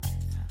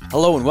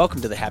Hello and welcome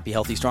to the Happy,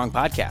 Healthy, Strong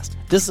podcast.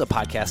 This is a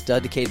podcast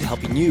dedicated to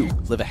helping you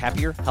live a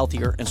happier,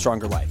 healthier, and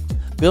stronger life.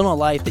 Building a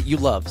life that you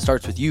love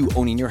starts with you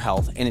owning your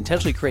health and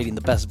intentionally creating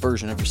the best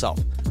version of yourself.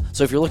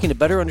 So if you're looking to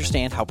better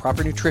understand how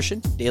proper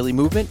nutrition, daily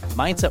movement,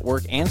 mindset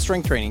work, and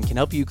strength training can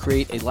help you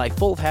create a life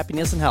full of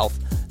happiness and health,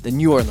 then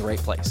you are in the right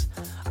place.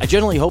 I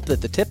generally hope that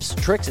the tips,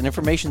 tricks, and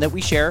information that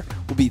we share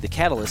will be the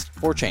catalyst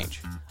for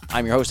change.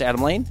 I'm your host,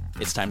 Adam Lane.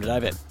 It's time to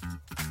dive in.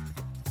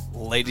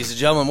 Ladies and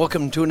gentlemen,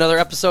 welcome to another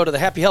episode of the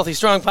Happy, Healthy,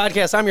 Strong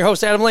podcast. I'm your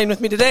host, Adam Lane.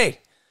 With me today,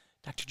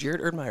 Dr.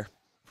 Jared Erdmeyer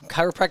from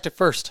Chiropractic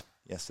First.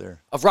 Yes, sir.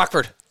 Of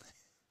Rockford.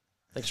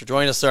 Thanks for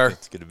joining us, sir.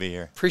 It's good to be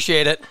here.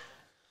 Appreciate it.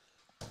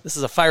 This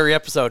is a fiery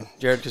episode,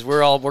 Jared, because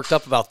we're all worked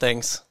up about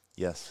things.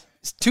 Yes.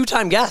 It's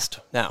two-time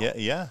guest now.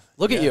 Yeah.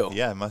 Look at you.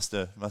 Yeah, must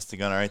have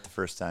gone all right the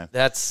first time.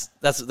 That's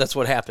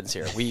what happens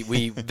here.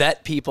 We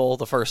vet people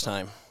the first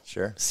time.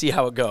 Sure. See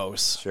how it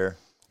goes. Sure.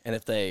 And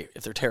if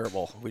they're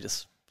terrible, we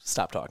just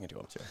stop talking to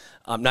them.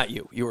 Sure. Not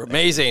you. You were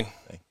amazing.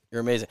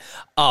 You're amazing.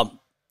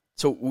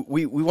 So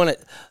we want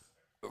to,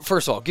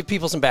 first of all, give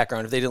people some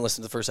background. If they didn't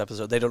listen to the first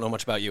episode, they don't know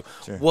much about you.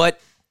 Sure.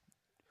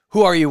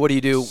 Who are you? What do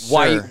you do?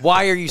 Sure.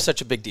 Why are you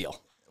such a big deal?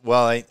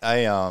 Well,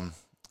 I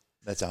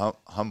that's a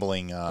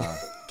humbling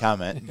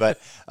comment, but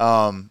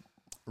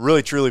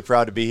really, truly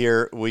proud to be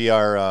here. We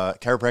are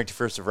Chiropractic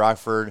First of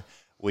Rockford.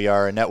 We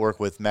are a network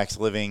with Max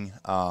Living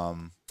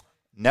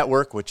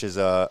Network, which is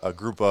a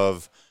group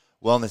of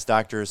wellness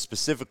doctors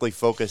specifically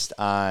focused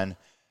on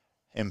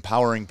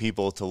empowering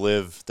people to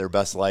live their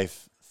best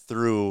life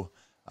through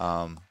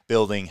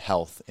building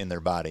health in their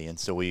body. And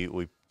so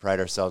we pride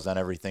ourselves on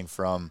everything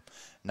from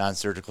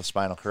non-surgical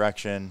spinal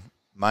correction,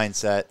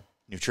 mindset,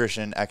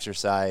 nutrition,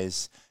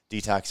 exercise,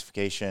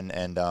 detoxification,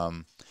 and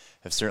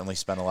have certainly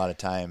spent a lot of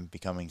time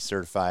becoming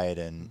certified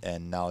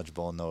and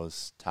knowledgeable in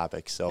those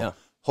topics. So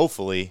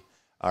hopefully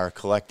our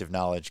collective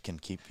knowledge can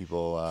keep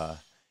people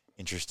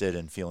interested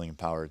and feeling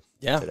empowered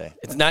today.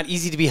 It's not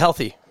easy to be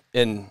healthy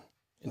in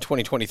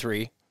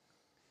 2023.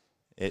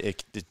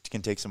 It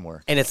can take some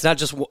work. And it's not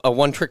just a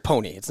one-trick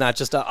pony. It's not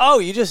just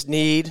you just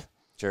need...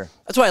 Sure.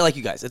 That's why I like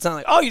you guys. It's not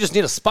like, you just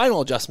need a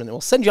spinal adjustment and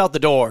we'll send you out the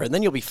door and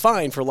then you'll be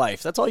fine for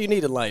life. That's all you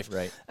need in life.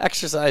 Right.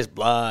 Exercise,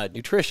 blood,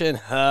 nutrition,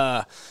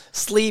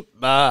 sleep,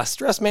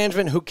 stress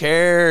management, who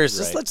cares?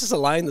 Right. Let's just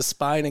align the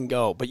spine and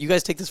go. But you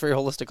guys take this very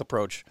holistic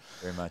approach.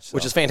 Very much so.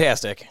 Which is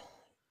fantastic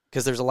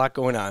because there's a lot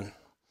going on.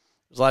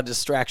 There's a lot of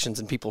distractions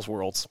in people's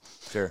worlds.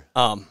 Sure.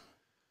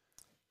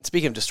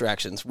 Speaking of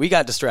distractions, we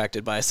got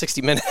distracted by a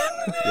 60-minute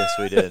Yes,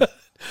 we did.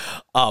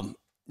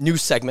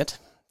 news segment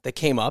that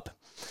came up.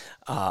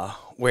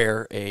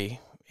 Where a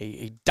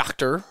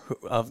doctor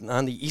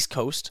on the East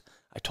Coast,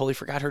 I totally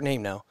forgot her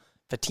name now,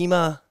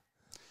 Fatima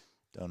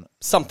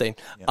something,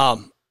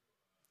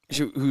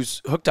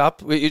 who's hooked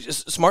up,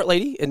 smart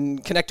lady,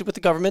 and connected with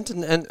the government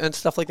and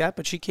stuff like that,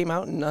 but she came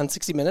out on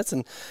 60 Minutes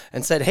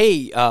and said,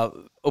 hey,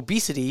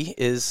 obesity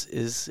is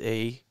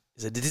a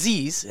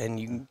disease, and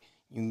you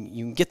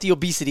can get the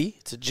obesity.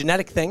 It's a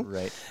genetic thing.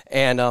 Right.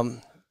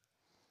 And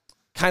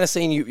kind of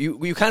saying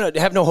you kind of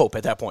have no hope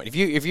at that point.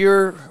 If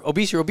you're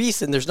obese, you're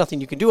obese, and there's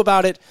nothing you can do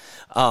about it.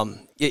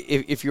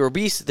 If you're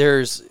obese,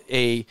 there's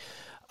a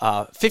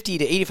 50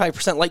 to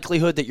 85%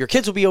 likelihood that your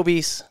kids will be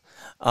obese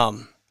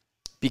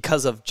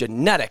because of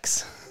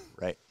genetics.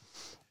 Right.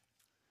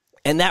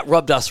 And that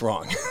rubbed us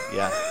wrong.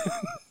 Yeah.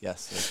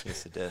 Yes,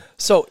 it did.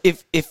 So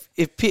if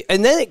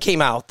and then it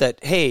came out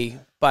that, hey,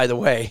 by the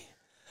way,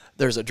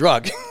 there's a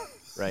drug.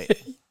 Right.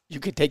 You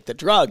could take the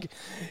drug,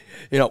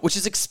 which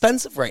is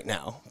expensive right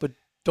now, but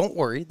don't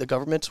worry, the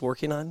government's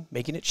working on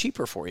making it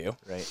cheaper for you.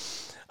 Right.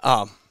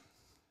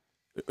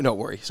 No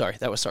worry. Sorry,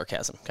 that was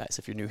sarcasm, guys,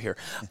 if you're new here.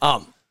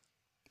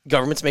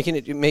 Government's making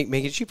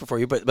it cheaper for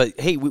you, but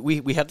hey,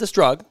 we have this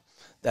drug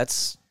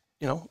that's,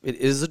 it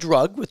is a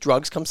drug. With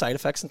drugs come side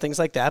effects and things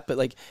like that,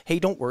 but hey,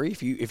 don't worry,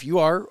 if you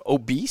are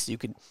obese, you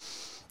could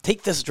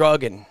take this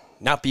drug and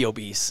not be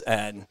obese,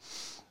 and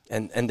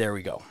there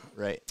we go.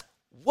 Right.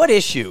 What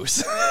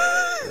issues?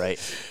 Right.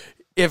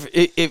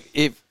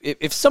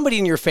 If somebody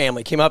in your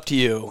family came up to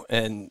you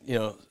and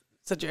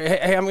said,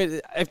 "Hey,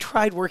 I've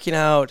tried working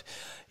out,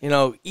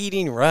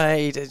 eating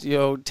right,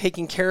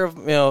 taking care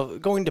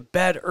of, going to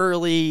bed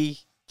early,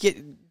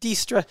 get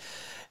de-stressed.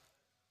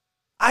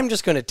 I'm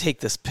just going to take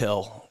this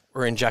pill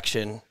or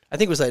injection." I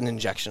think it was an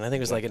injection. I think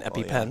it was like an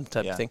EpiPen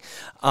type of thing.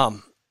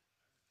 And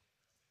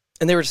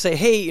they were to say,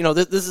 "Hey,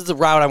 this is the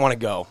route I want to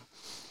go."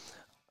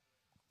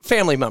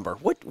 Family member,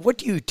 what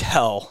do you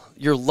tell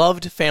your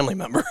loved family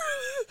member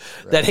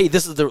that, hey,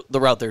 this is the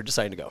route they're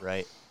deciding to go?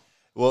 Right.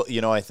 Well,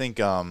 I think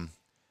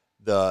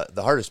the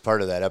hardest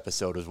part of that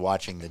episode was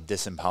watching the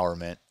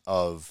disempowerment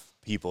of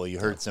people. You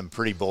heard some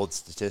pretty bold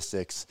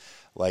statistics,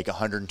 like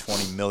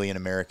 120 million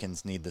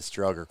Americans need this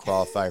drug or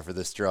qualify for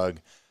this drug.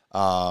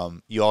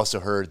 You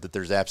also heard that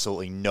there's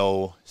absolutely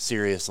no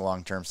serious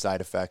long-term side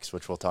effects,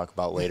 which we'll talk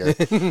about later.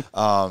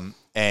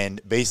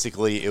 And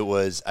basically it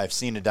was, I've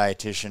seen a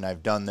dietitian,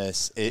 I've done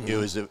this. It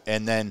was,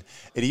 and then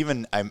it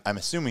even, I'm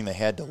assuming they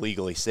had to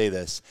legally say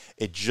this.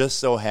 It just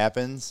so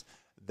happens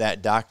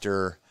that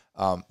doctor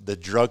the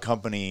drug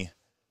company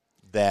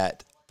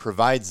that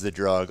provides the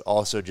drug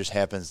also just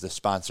happens to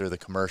sponsor the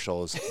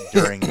commercials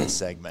during this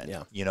segment.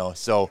 Yeah.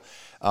 So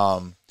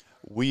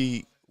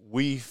we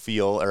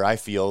feel, or I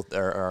feel,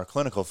 or our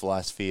clinical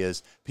philosophy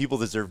is people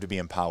deserve to be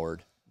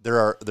empowered.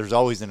 There's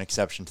always an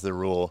exception to the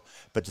rule,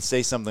 but to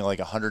say something like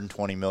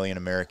 120 million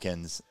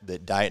Americans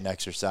that diet and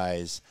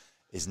exercise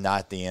is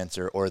not the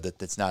answer, or that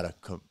that's not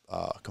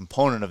a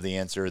component of the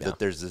answer, that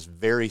there's this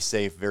very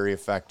safe, very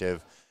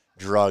effective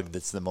drug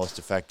that's the most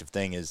effective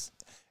thing, it's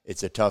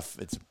a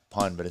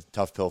pun, but it's a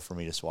tough pill for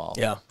me to swallow.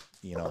 Yeah.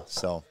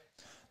 So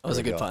that was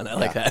a good pun. I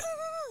like that.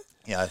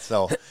 Yeah.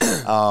 So,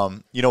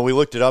 we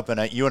looked it up, and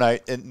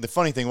and the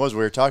funny thing was, we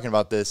were talking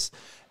about this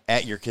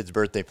at your kid's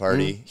birthday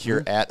party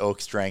here at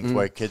Oak Strength,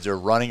 where kids are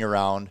running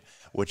around,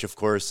 which of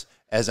course,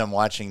 as I'm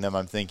watching them,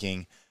 I'm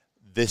thinking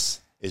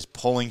this is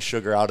pulling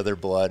sugar out of their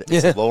blood.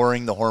 It's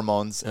lowering the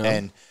hormones. Yeah.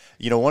 And,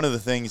 one of the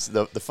things,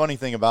 the funny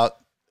thing about,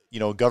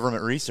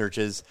 government research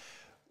is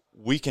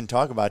we can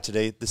talk about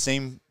today the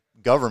same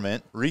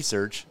government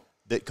research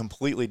that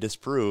completely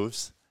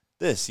disproves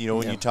this.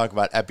 When you talk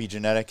about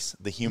epigenetics,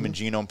 the Human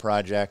Genome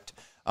Project,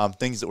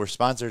 things that were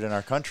sponsored in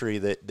our country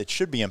that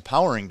should be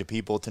empowering to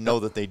people to know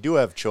that they do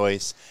have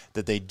choice,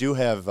 that they do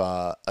have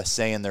a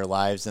say in their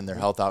lives and their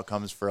health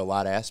outcomes for a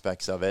lot of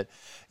aspects of it.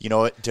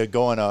 To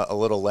go in a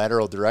little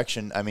lateral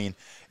direction, I mean,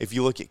 if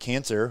you look at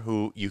cancer,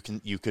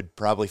 you could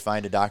probably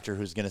find a doctor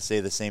who's going to say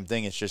the same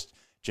thing. It's just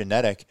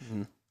genetic.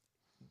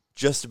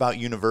 Just about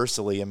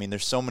universally. I mean,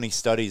 there's so many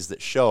studies that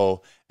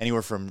show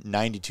anywhere from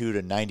 92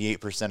 to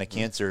 98% of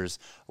cancers,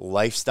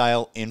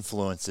 lifestyle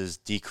influences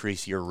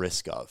decrease your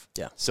risk of.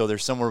 Yeah. So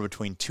there's somewhere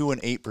between 2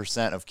 and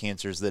 8% of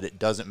cancers that it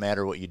doesn't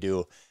matter what you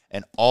do,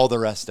 and all the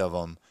rest of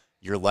them,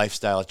 your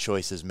lifestyle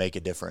choices make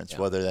a difference,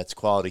 whether that's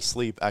quality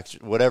sleep,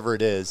 whatever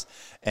it is.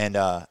 And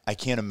I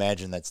can't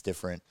imagine that's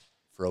different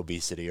for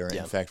obesity, or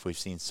in fact, we've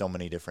seen so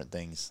many different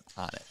things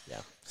on it. Yeah.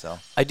 So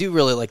I do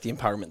really like the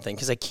empowerment thing,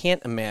 because I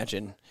can't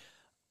imagine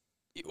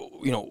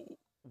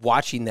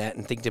watching that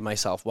and think to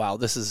myself, wow,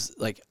 this is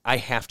like, I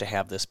have to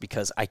have this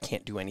because I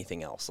can't do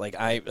anything else. Like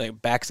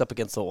backs up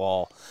against the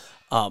wall.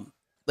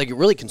 It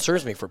really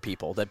concerns me for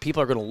people that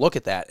people are going to look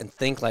at that and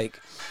think like,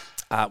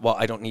 well,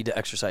 I don't need to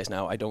exercise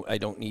now. I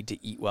don't need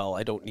to eat well.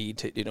 I don't need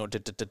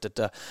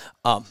to,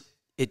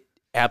 it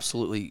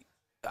absolutely,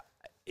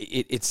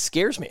 it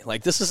scares me.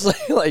 Like, this is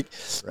like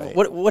right.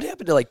 what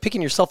happened to like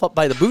picking yourself up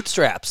by the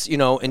bootstraps,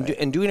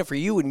 and doing it for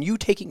you, and you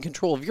taking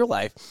control of your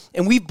life.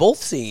 And we've both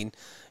seen,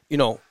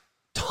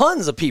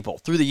 tons of people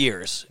through the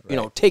years,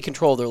 take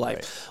control of their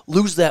life,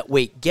 lose that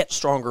weight, get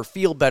stronger,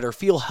 feel better,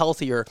 feel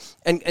healthier,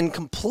 and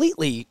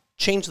completely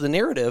change the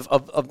narrative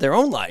of their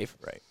own life.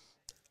 Right.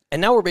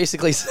 And now we're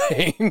basically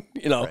saying,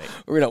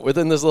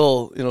 within this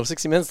little,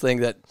 60 Minutes thing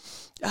that,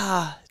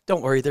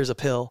 don't worry, there's a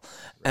pill.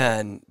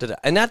 Right.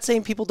 And not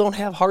saying people don't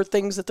have hard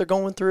things that they're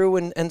going through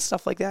and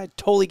stuff like that. I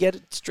totally get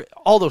it.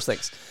 All those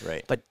things.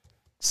 Right. But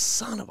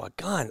son of a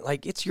gun,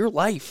 like, it's your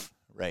life.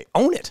 Right.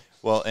 Own it.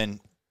 Well, and,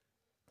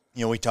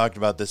 we talked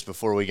about this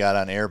before we got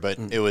on air, but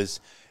it was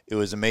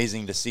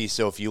amazing to see.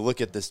 So if you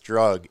look at this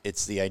drug,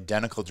 it's the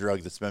identical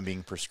drug that's been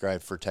being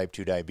prescribed for type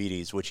 2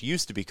 diabetes, which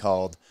used to be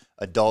called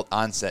adult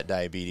onset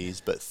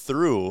diabetes, but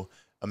through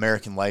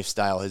American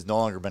Lifestyle has no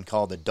longer been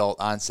called adult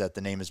onset.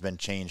 The name has been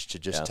changed to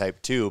just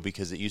type 2,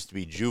 because it used to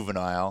be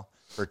juvenile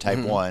for type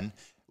 1,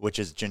 which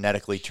is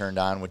genetically turned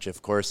on, which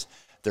of course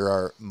there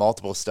are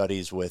multiple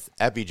studies with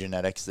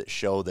epigenetics that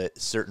show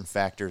that certain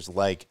factors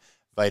like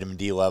vitamin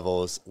D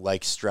levels,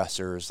 like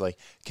stressors,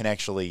 can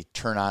actually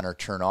turn on or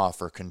turn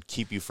off, or can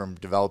keep you from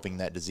developing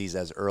that disease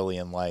as early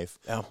in life.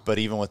 Yeah. But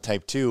even with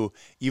type 2,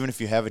 even if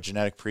you have a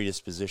genetic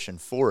predisposition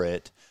for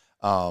it,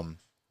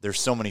 there's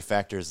so many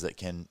factors that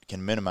can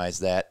minimize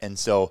that. And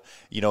so,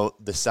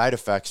 the side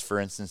effects, for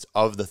instance,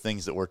 of the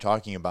things that we're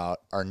talking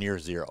about are near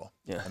zero.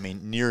 Yeah. I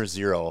mean, near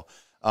zero.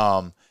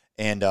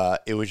 And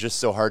it was just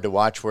so hard to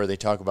watch, where they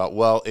talk about,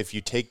 well, if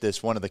you take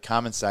this, one of the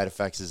common side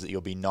effects is that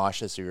you'll be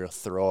nauseous or you'll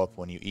throw up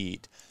when you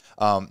eat.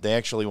 They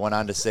actually went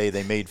on to say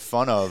they made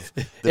fun of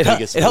the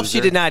Biggest Loser. It helps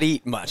you to not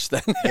eat much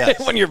then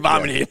when you're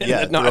vomiting.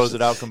 Yeah, it throws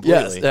it out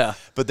completely. Yes, yeah.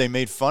 But they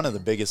made fun of the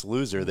Biggest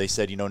Loser. They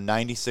said,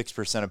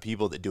 96% of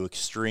people that do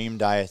extreme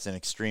diets and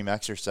extreme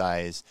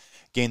exercise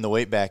gain the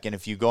weight back. And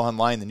if you go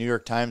online, the New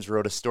York Times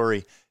wrote a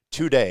story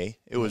today.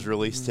 It was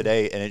released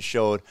today, and it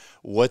showed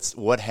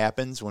what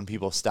happens when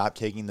people stop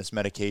taking this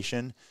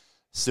medication: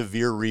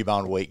 severe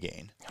rebound weight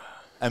gain.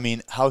 I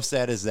mean, how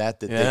sad is that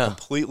they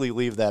completely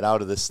leave that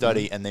out of the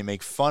study, and they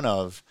make fun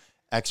of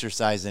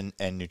exercise and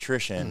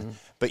nutrition,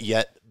 but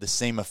yet the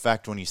same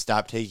effect when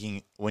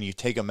you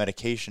take a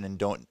medication and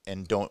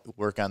don't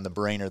work on the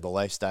brain or the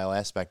lifestyle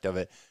aspect of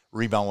it,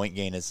 rebound weight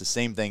gain is the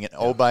same thing. And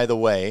oh, by the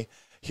way,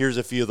 here's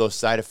a few of those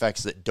side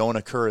effects that don't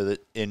occur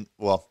in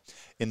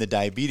the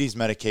diabetes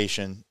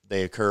medication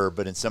they occur,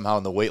 but in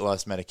the weight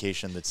loss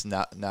medication that's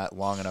not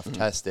long enough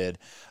tested.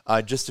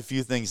 Just a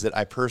few things that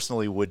I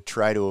personally would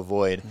try to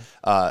avoid: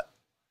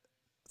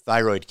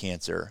 thyroid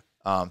cancer,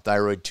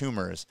 thyroid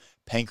tumors,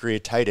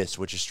 pancreatitis,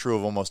 which is true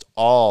of almost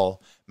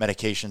all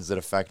medications that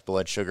affect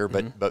blood sugar,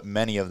 but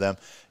many of them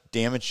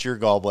damage to your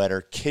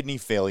gallbladder, kidney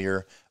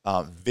failure,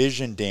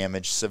 vision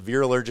damage,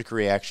 severe allergic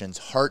reactions,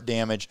 heart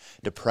damage,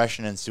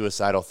 depression, and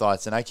suicidal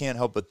thoughts. And I can't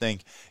help but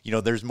think,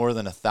 there's more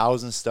than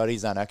 1,000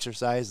 studies on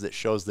exercise that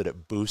shows that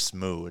it boosts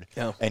mood.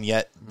 Yeah. And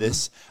yet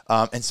this,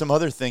 and some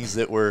other things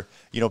that were,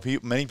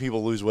 many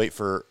people lose weight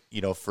for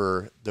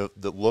the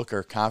look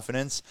or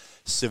confidence,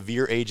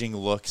 severe aging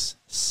looks,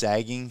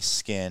 sagging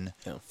skin,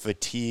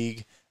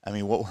 fatigue.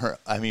 What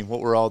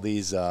were all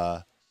these,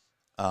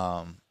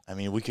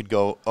 we could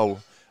go,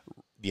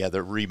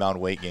 the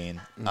rebound weight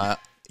gain.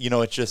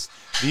 It's just,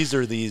 these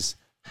are these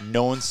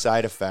known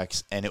side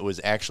effects, and it was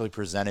actually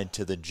presented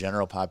to the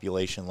general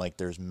population like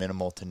there's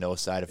minimal to no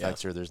side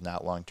effects or there's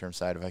not long-term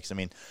side effects.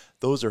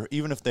 Those are,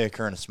 even if they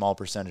occur in a small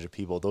percentage of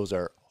people, those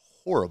are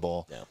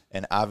horrible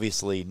and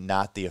obviously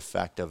not the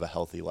effect of a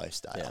healthy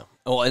lifestyle. Yeah.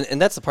 Oh,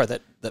 and that's the part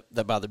that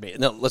bothered me.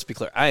 Now, let's be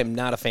clear. I am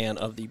not a fan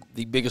of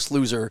the Biggest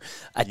Loser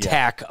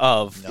attack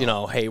of,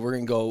 hey, we're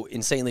going to go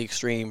insanely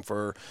extreme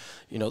for,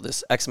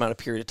 this X amount of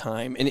period of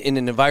time in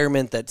an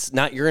environment that's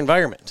not your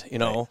environment,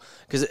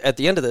 because at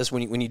the end of this,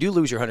 when you do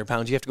lose your 100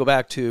 pounds, you have to go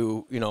back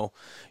to,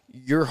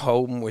 your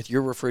home with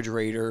your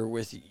refrigerator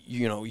with,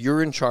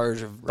 you're in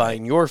charge of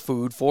buying your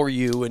food for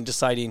you and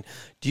deciding,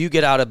 do you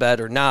get out of bed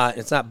or not?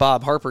 It's not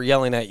Bob Harper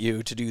yelling at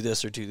you to do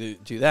this or to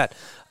do that.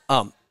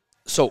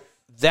 So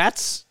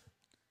that's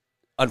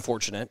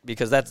unfortunate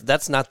because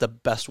that's not the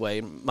best way,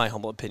 in my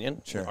humble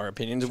opinion, our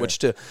opinion, in which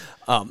to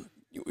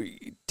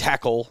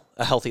tackle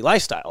a healthy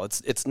lifestyle.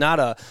 It's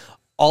not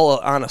all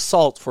on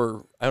assault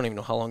for, I don't even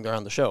know how long they're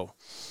on the show.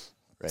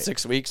 Right.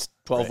 6 weeks,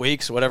 12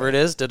 weeks, whatever it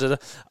is.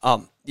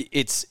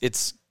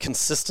 It's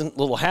consistent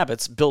little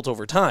habits built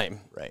over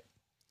time. Right.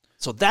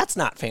 So that's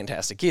not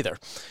fantastic either.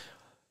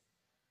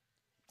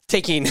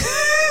 Taking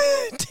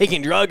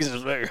drugs,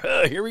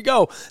 here we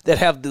go, that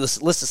have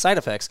this list of side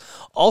effects,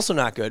 also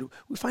not good.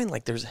 We find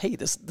like there's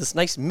this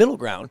nice middle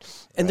ground,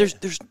 and there's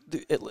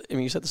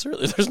you said this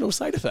earlier. There's no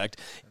side effect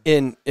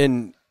in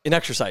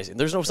exercising.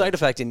 There's no side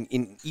effect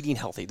in eating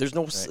healthy. There's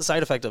no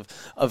side effect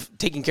of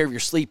taking care of your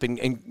sleep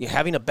and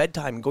having a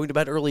bedtime and going to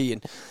bed early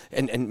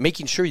and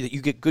making sure that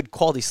you get good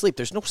quality sleep.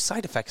 There's no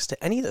side effects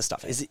to any of this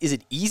stuff. Is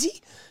it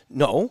easy?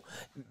 No.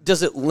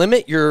 Does it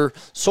limit your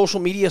social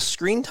media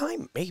screen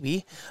time?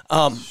 Maybe.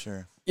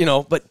 Sure.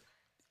 But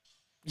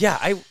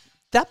yeah,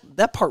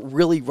 that part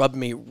really rubbed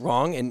me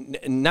wrong, and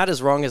not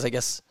as wrong as I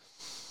guess.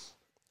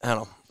 I don't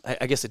know.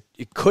 I guess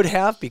it could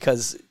have,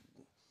 because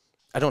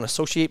I don't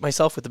associate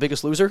myself with the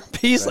Biggest Loser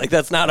piece. Right. Like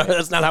that's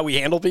not how we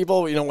handle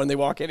people. When they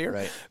walk in here.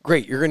 Right.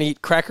 Great, you're gonna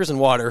eat crackers and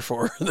water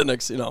for the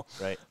next.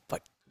 Right.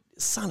 But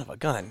son of a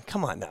gun,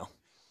 come on now.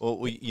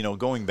 Well,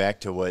 going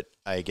back to what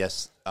I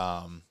guess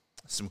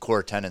some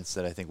core tenets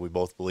that I think we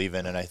both believe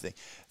in, and I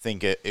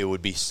think it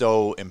would be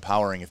so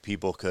empowering if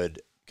people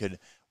could.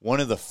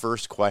 One of the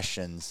first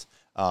questions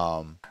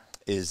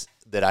is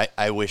that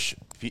I wish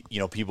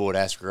people would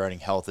ask regarding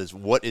health is,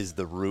 what is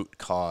the root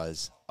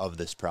cause of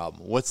this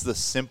problem? What's the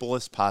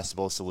simplest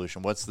possible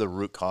solution? What's the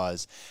root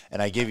cause?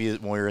 And I gave you,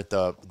 when we were at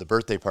the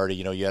birthday party,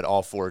 you had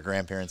all four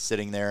grandparents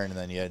sitting there, and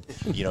then you had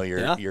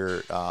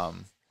your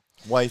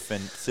wife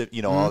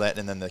and all that,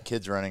 and then the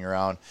kids running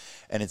around,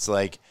 and it's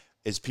like,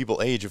 as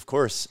people age, of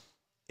course,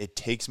 it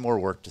takes more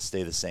work to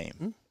stay the same.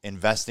 Mm-hmm.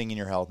 Investing in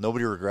your health.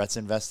 Nobody regrets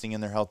investing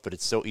in their health, but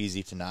it's so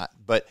easy to not.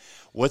 But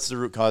what's the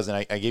root cause?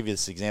 And I gave you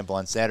this example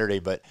on Saturday,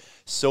 but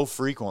so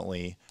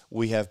frequently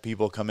we have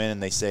people come in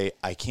and they say,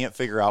 I can't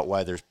figure out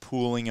why there's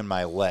pooling in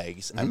my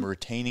legs. Mm-hmm. I'm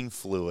retaining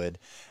fluid,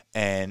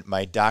 and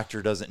my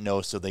doctor doesn't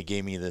know, so they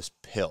gave me this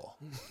pill,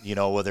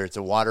 whether it's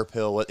a water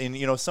pill.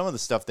 And, some of the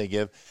stuff they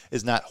give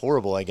is not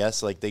horrible, I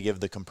guess. Like they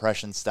give the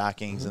compression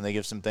stockings, mm-hmm. and they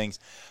give some things.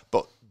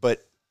 But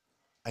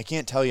I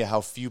can't tell you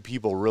how few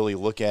people really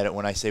look at it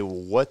when I say, well,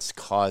 what's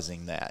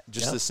causing that?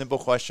 Just a simple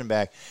question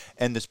back.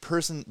 And this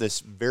person, this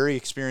very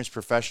experienced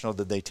professional,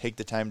 did they take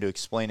the time to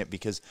explain it?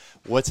 Because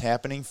what's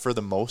happening for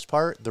the most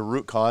part, the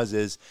root cause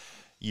is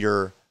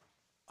your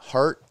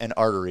heart and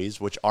arteries,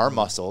 which are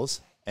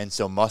muscles, and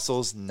so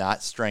muscles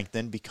not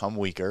strengthened become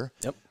weaker,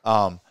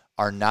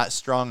 are not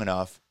strong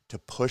enough to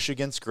push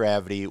against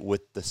gravity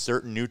with the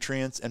certain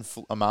nutrients and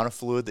amount of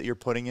fluid that you're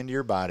putting into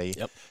your body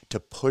to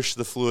push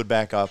the fluid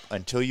back up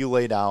until you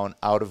lay down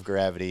out of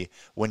gravity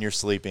when you're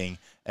sleeping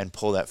and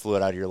pull that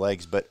fluid out of your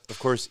legs. But, of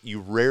course,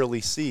 you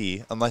rarely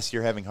see, unless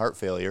you're having heart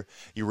failure,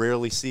 you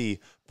rarely see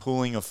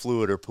pooling of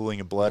fluid or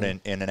pooling of blood in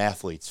an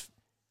athlete's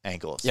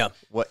ankles,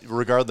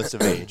 regardless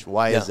of age.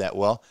 Why is that?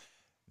 Well,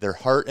 their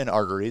heart and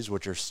arteries,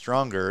 which are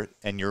stronger,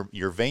 and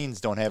your veins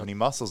don't have any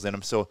muscles in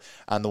them, so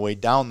on the way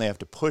down they have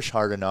to push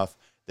hard enough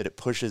that it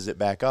pushes it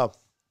back up.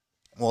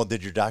 Well,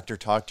 did your doctor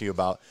talk to you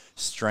about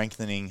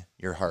strengthening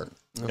your heart?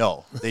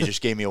 No, they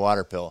just gave me a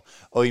water pill.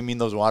 Oh, you mean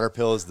those water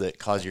pills that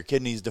cause your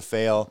kidneys to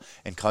fail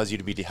and cause you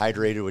to be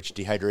dehydrated, which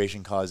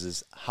dehydration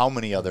causes how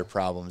many other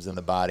problems in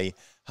the body,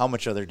 how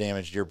much other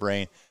damage to your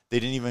brain? They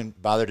didn't even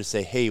bother to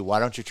say, hey, why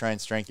don't you try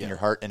and strengthen your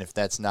heart? And if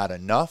that's not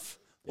enough,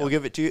 we'll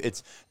give it to you.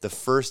 It's the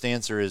first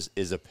answer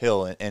is a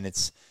pill, and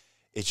it's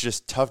it's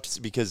just tough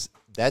because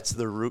that's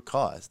the root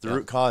cause. The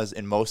root cause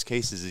in most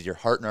cases is your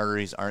heart and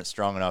arteries aren't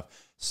strong enough.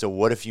 So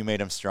what if you made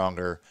them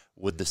stronger?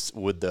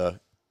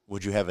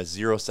 Would you have a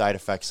zero side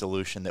effect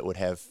solution that would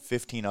have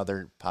 15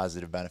 other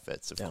positive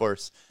benefits? Of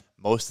course,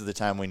 most of the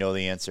time we know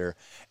the answer.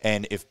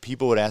 And if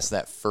people would ask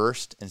that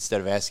first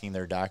instead of asking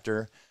their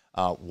doctor,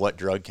 what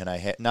drug can I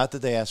have? Not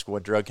that they ask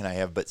what drug can I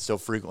have, but so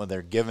frequently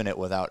they're given it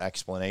without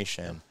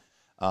explanation.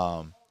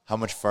 How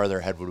much farther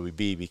ahead would we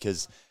be?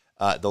 Because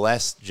the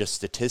last just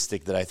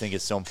statistic that I think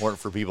is so important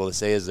for people to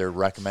say is they're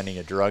recommending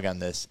a drug on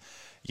this.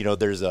 You know,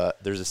 there's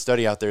a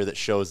study out there that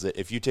shows that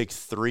if you take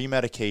 3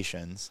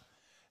 medications,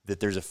 that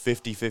there's a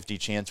 50-50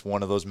 chance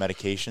one of those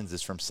medications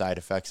is from side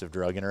effects of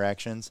drug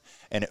interactions.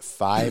 And at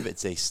 5,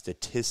 it's a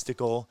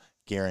statistical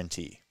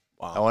guarantee.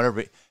 Wow. I want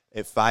to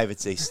at 5,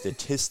 it's a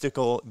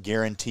statistical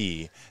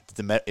guarantee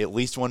that at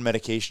least one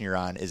medication you're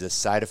on is a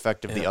side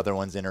effect of the other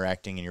ones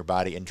interacting in your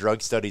body. And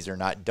drug studies are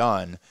not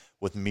done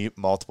with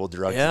multiple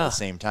drugs at the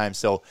same time.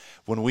 So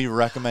when we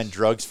recommend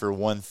drugs for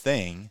one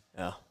thing,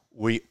 and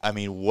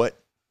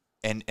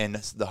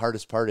the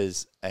hardest part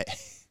is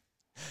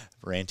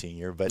ranting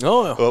here, but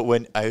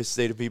when I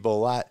say to people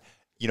a lot,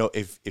 you know,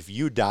 if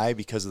you die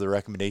because of the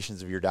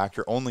recommendations of your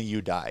doctor, only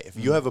you die. If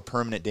you have a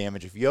permanent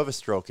damage, if you have a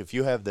stroke, if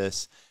you have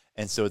this,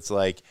 and so it's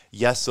like,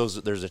 yes,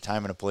 there's a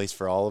time and a place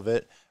for all of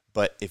it,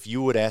 but if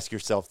you would ask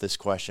yourself this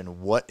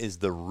question, what is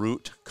the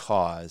root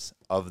cause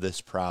of this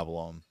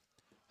problem?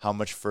 How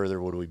much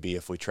further would we be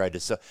if we tried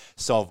to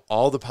solve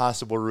all the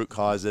possible root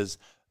causes,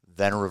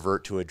 then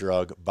revert to a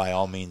drug? By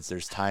all means,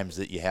 there's times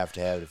that you have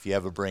to have, if you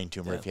have a brain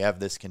tumor, if you have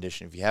this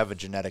condition, if you have a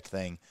genetic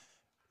thing.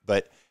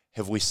 But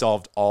have we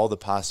solved all the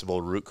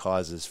possible root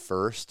causes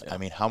first? I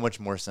mean, how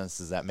much more sense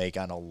does that make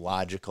on a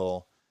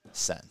logical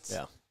sense?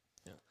 Yeah.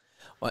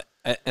 Well,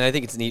 and I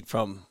think it's neat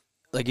from,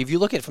 like, if you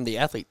look at it from the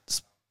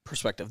athlete's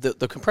perspective,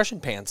 the compression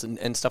pants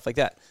and stuff like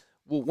that,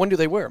 well, when do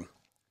they wear them?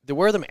 They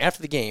wear them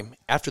after the game,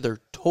 after they're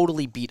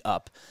totally beat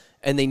up,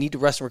 and they need to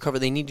rest and recover.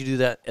 They need to do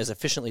that as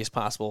efficiently as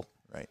possible.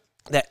 Right.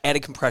 That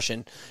added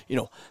compression, you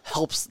know,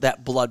 helps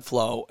that blood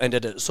flow,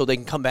 and so they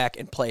can come back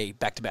and play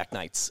back-to-back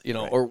nights, you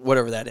know, or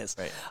whatever that is.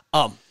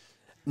 Right.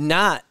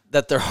 Not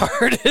that their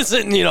heart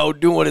isn't, you know,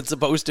 doing what it's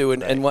supposed to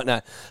and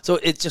whatnot. So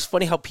it's just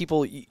funny how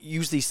people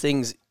use these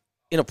things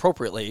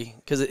inappropriately,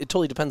 because it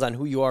totally depends on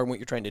who you are and what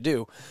you're trying to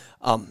do.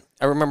 I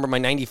remember my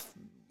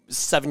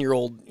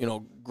 97-year-old, you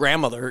know,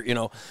 grandmother, you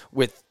know,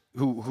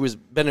 who has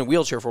been in a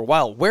wheelchair for a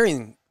while,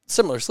 wearing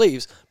similar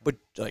sleeves, but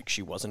like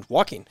she wasn't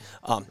walking.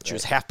 She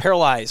was half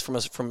paralyzed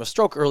from a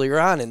stroke earlier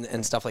on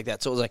and stuff like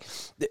that. So it was like,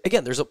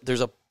 again,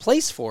 there's a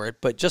place for it,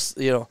 but just,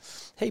 you know,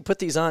 hey, put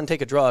these on,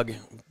 take a drug,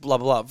 blah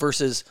blah blah.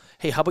 Versus,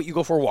 hey, how about you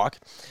go for a walk?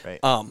 Right.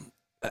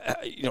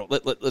 You know,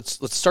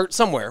 let's start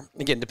somewhere.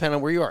 Again, depending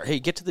on where you are. Hey,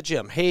 get to the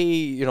gym. Hey,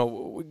 you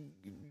know,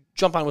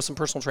 jump on with some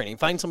personal training.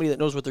 Find somebody that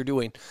knows what they're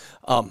doing,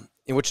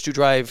 in which to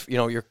drive, you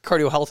know, your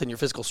cardio health and your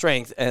physical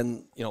strength,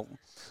 and, you know,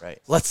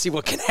 let's see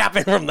what can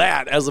happen from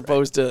that, as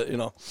opposed to, you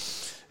know,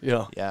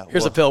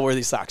 here's a pill, wear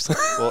these socks.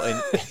 Well,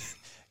 and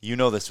you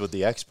know this with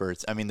the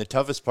experts. I mean, the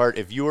toughest part,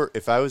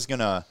 if I was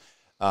gonna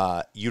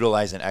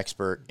utilize an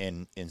expert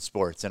in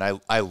sports, and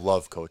I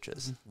love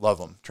coaches, love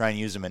them, try and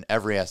use them in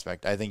every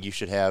aspect. I think you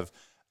should have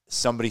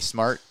somebody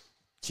smart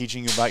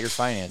teaching you about your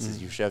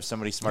finances. You should have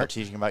somebody smart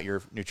teaching about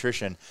your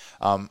nutrition.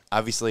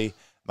 Obviously,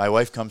 my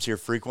wife comes here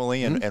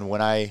frequently, and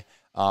when I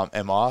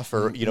am off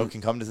or, you know,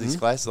 can come to these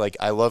classes, like,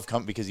 I love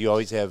because you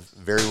always have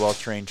very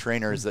well-trained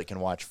trainers that can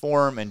watch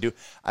form and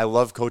I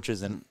love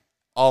coaches in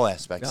all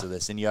aspects of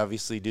this. And you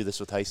obviously do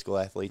this with high school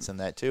athletes and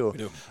that too. We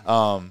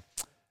do.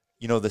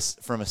 You know, this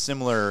from a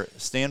similar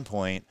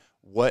standpoint,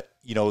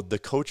 you know, the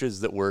coaches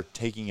that we're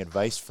taking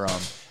advice from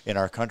in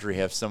our country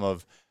have some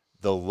of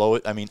the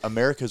lowest. I mean,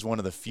 America is one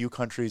of the few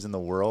countries in the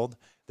world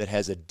that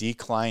has a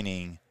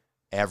declining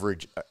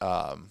average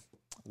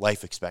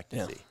life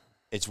expectancy. Yeah.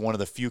 It's one of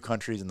the few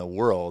countries in the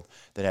world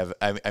that have,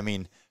 I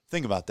mean,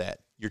 think about that.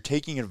 You're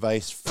taking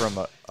advice from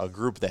a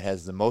group that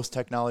has the most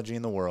technology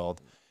in the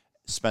world,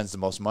 spends the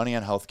most money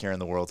on healthcare in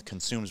the world,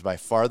 consumes by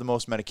far the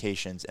most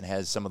medications, and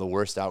has some of the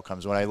worst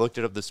outcomes. When I looked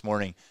it up this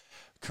morning,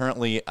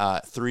 currently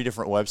 3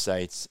 different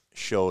websites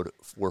showed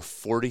we're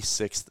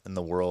 46th in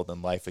the world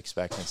in life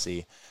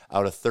expectancy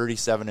out of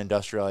 37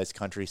 industrialized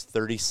countries,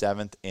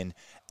 37th in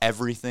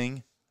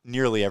everything,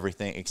 nearly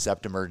everything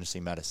except emergency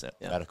medicine,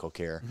 medical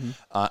care.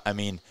 I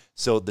mean,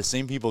 so the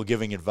same people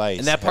giving advice.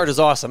 And that part is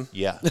awesome.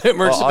 Yeah.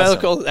 Emergency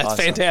medical, that's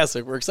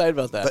fantastic. We're excited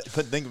about that.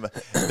 But think about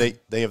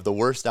it. They have the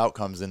worst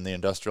outcomes in the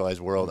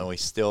industrialized world, and we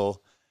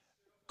still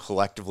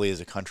collectively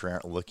as a country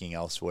aren't looking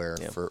elsewhere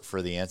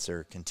for the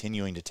answer,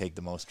 continuing to take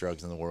the most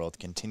drugs in the world,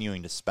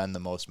 continuing to spend the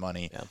most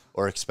money,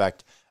 or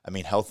expect, I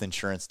mean, health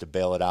insurance to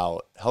bail it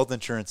out. Health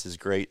insurance is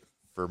great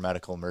for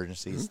medical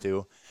emergencies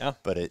too,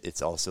 but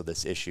it's also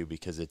this issue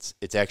because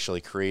it's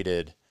actually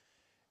created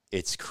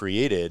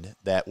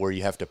that where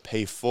you have to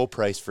pay full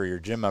price for your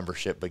gym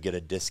membership but get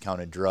a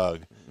discounted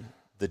drug.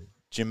 The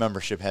gym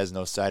membership has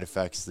no side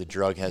effects, the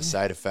drug has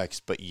side effects,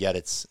 but yet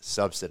it's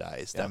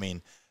subsidized. I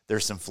mean,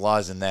 there's some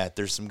flaws in that.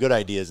 There's some good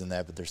ideas in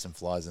that, but there's some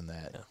flaws in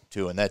that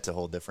too, and that's a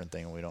whole different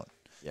thing. We don't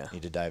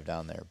need to dive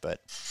down there. But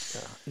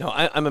no,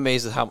 I'm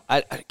amazed at how.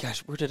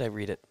 Gosh, where did I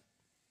read it?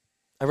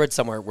 I read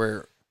somewhere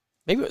where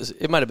maybe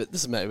it might have been.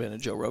 This might have been a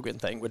Joe Rogan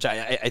thing, which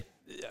I'm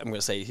going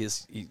to say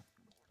he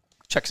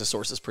checks his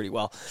sources pretty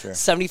well. Sure.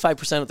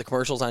 75% of the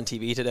commercials on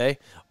TV today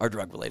are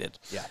drug related.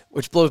 Yeah,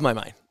 which blows my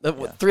mind.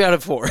 3 out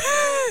of 4.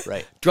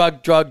 Right.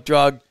 Drug.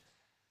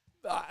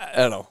 I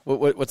don't know.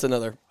 What's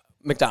another?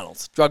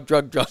 McDonald's. Drug.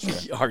 Sure.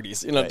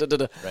 Hardee's. You know.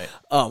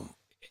 Right.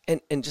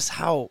 And just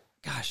how,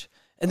 gosh.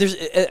 And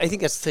I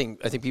think that's the thing.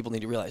 I think people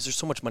need to realize there's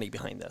so much money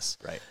behind this.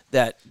 Right.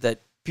 That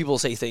people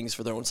say things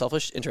for their own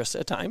selfish interest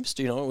at times.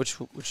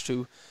 Which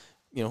to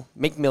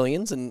make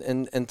millions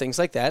and things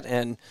like that.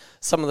 And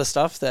some of the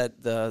stuff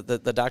that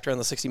the doctor on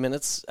the 60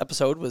 Minutes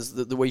episode was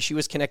the way she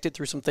was connected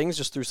through some things,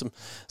 just through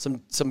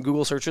some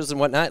Google searches and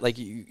whatnot. Like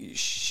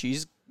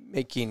she's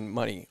making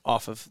money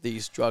off of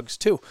these drugs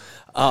too,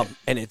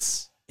 and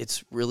it's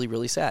really,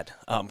 really sad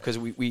because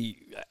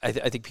I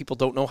think people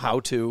don't know how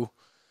to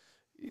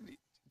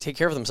take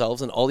care of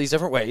themselves in all these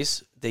different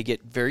ways. They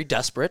get very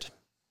desperate,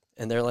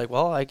 and they're like,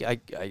 "Well, I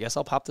guess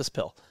I'll pop this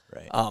pill."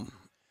 Right.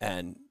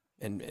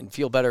 And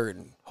feel better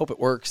and hope it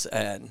works.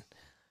 And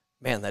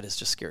man, that is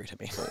just scary to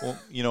me.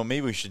 Well,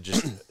 maybe we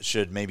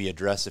should maybe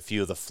address a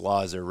few of the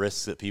flaws or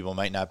risks that people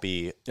might not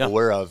be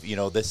aware of.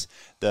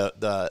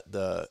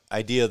 The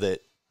idea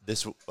that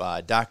this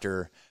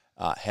doctor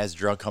has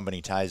drug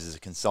company ties as a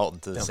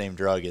consultant to the same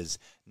drug is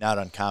not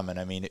uncommon.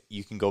 I mean,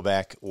 you can go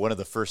back. One of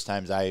the first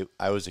times I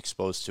was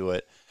exposed to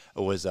it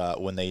was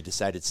when they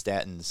decided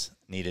statins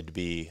needed to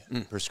be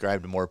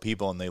prescribed to more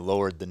people, and they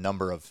lowered the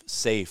number of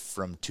safe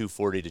from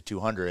 240 to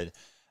 200.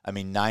 I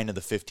mean, 9 of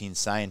the 15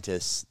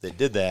 scientists that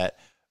did that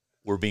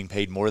were being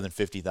paid more than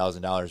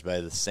 $50,000 by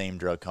the same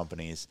drug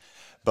companies.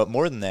 But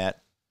more than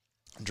that,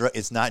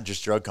 it's not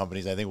just drug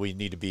companies. I think we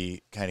need to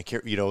be kind of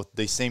careful.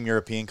 The same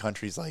European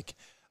countries like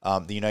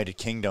the United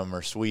Kingdom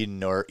or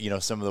Sweden or,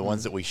 some of the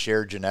ones that we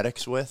share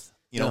genetics with.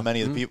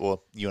 Many of the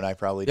people, you and I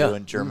probably do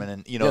in German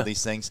and,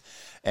 these things.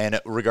 And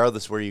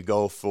regardless where you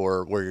go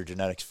for where your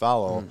genetics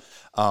follow,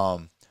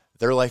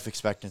 their life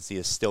expectancy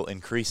is still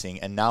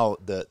increasing. And now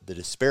the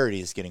disparity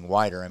is getting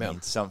wider. I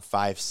mean, some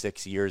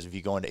 5-6 years, if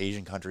you go into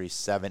Asian countries,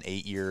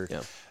 7-8 year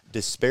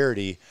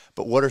disparity.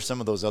 But what are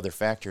some of those other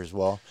factors?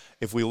 Well,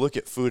 if we look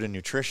at food and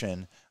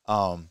nutrition,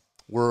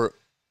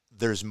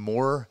 there's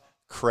more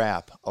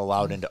crap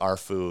allowed into our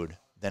food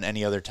than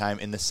any other time.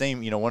 In the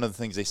same, one of the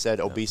things they said,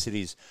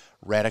 obesity is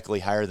radically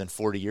higher than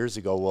 40 years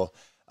ago. Well,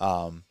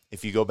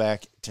 if you go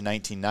back to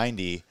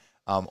 1990,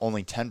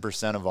 only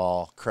 10% of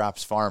all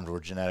crops farmed were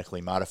genetically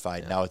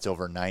modified. Now it's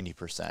over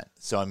 90%.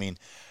 So, I mean,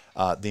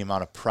 the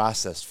amount of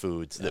processed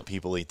foods that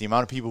people eat, the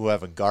amount of people who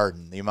have a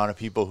garden, the amount of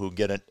people who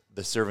get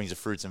the servings of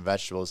fruits and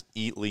vegetables,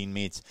 eat lean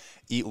meats,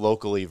 eat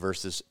locally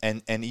versus,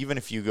 and even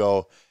if you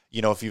go,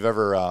 if you've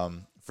ever,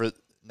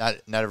 not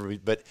everybody,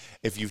 but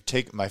if you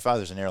take, my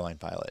father's an airline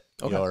pilot,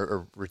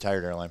 or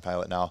retired airline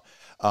pilot now.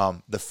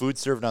 The food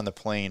served on the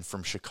plane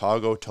from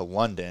Chicago to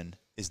London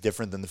is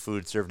different than the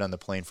food served on the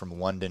plane from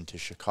London to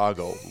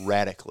Chicago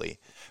radically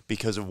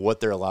because of what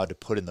they're allowed to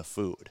put in the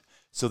food.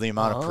 So the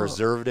amount of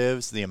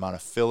preservatives, the amount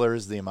of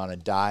fillers, the amount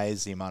of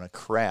dyes, the amount of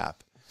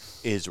crap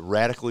is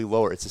radically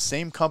lower. It's the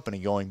same company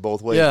going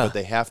both ways, but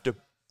they have to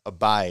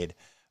abide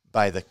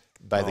by the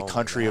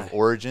country of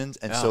origins,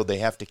 and so they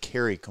have to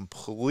carry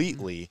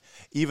completely,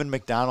 even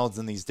McDonald's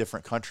in these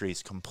different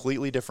countries,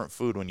 completely different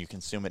food when you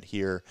consume it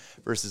here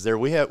versus there.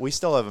 We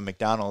still have a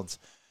McDonald's,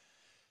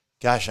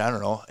 gosh, I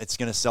don't know, it's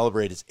going to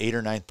celebrate its 8th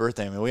or 9th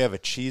birthday. I mean, we have a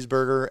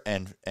cheeseburger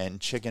and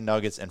chicken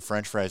nuggets and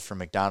french fries from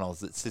McDonald's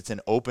that sits in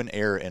open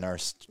air in our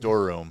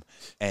storeroom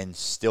and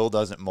still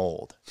doesn't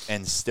mold,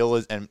 and still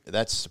is, and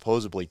that's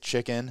supposedly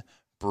chicken,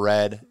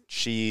 bread,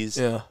 cheese,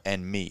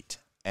 and meat,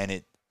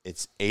 and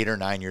it's 8 or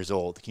 9 years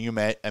old. Can you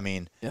imagine? I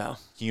mean, can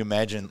you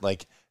imagine,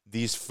 like,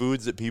 these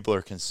foods that people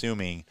are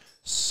consuming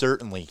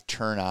certainly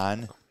turn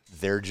on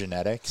their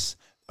genetics,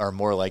 are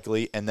more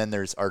likely. And then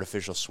there's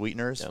artificial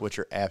sweeteners, which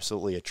are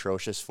absolutely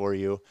atrocious for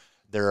you.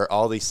 There are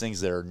all these things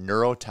that are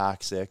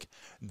neurotoxic.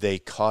 They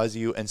cause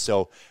you. And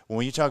so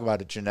when you talk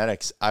about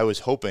genetics, I was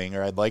hoping,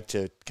 or I'd like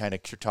to kind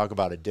of talk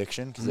about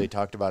addiction, because they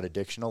talked about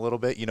addiction a little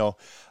bit.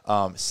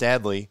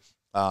 Sadly,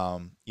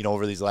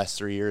 over these last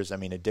 3 years, I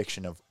mean,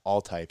 addiction of all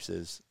types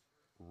is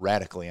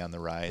radically on the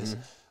rise.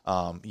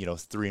 300%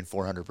 and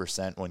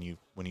 400%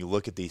 when you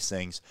look at these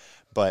things.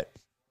 But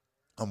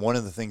one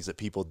of the things that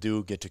people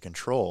do get to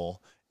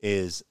control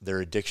is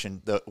their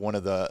addiction. One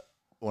of the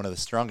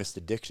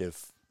strongest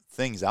addictive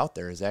things out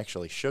there is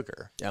actually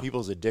sugar.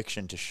 People's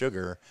addiction to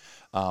sugar,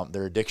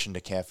 their addiction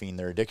to caffeine,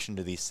 their addiction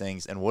to these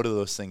things. And what do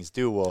those things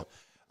do? Well,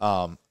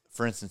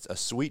 for instance, a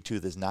sweet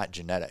tooth is not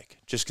genetic.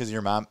 Just because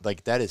your mom,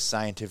 like, that is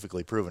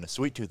scientifically proven. A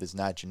sweet tooth is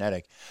not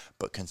genetic,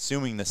 but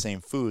consuming the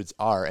same foods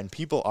are. And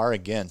people are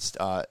against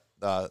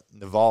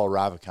Naval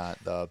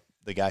Ravikant,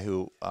 the guy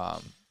who,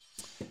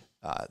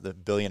 the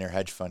billionaire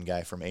hedge fund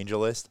guy from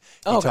AngelList.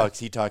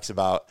 He talks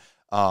about,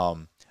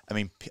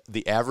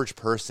 the average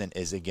person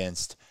is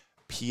against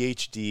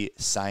PhD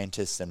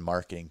scientists and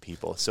marketing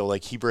people. So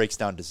like he breaks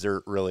down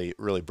dessert really,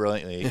 really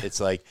brilliantly. It's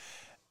like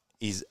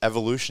he's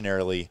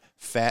evolutionarily,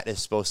 fat is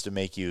supposed to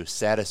make you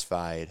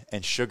satisfied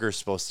and sugar is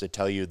supposed to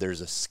tell you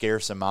there's a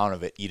scarce amount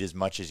of it. Eat as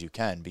much as you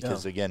can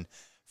because again,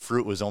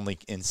 fruit was only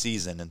in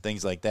season and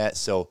things like that.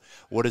 So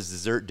what does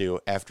dessert do?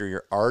 After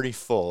you're already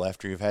full,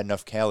 after you've had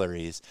enough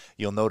calories,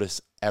 you'll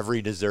notice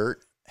every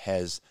dessert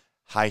has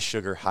high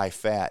sugar, high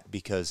fat,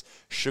 because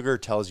sugar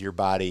tells your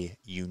body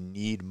you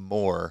need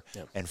more,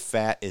 and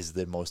fat is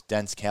the most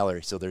dense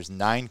calorie. So there's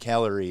 9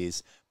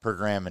 calories per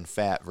gram in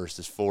fat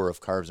versus 4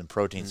 of carbs and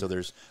protein. So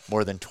there's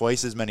more than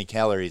twice as many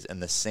calories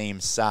in the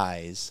same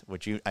size,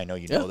 which I know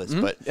you know this,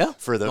 but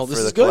for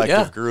the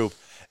collective group.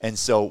 And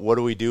so what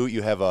do?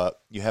 You have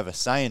a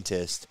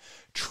scientist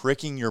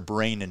tricking your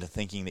brain into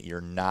thinking that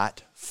you're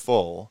not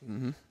full,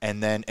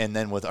 and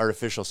then with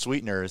artificial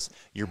sweeteners,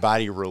 your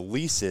body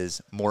releases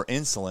more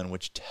insulin,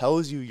 which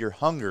tells you you're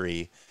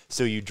hungry.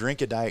 So you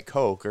drink a Diet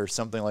Coke or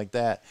something like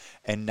that,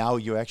 and now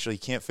you actually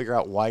can't figure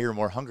out why you're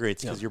more hungry.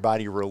 It's because your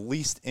body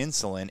released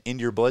insulin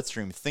into your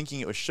bloodstream thinking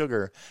it was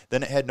sugar,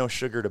 then it had no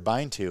sugar to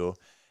bind to.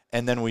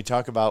 And then we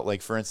talk about,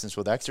 like, for instance,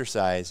 with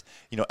exercise,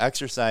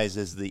 exercise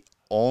is the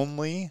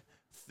only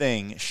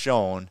thing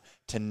shown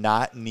to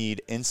not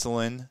need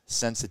insulin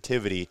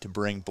sensitivity to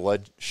bring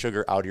blood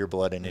sugar out of your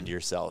blood and into your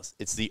cells.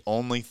 It's the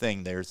only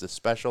thing. There's a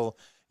special,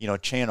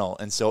 channel.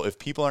 And so if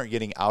people aren't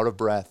getting out of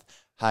breath,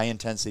 high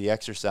intensity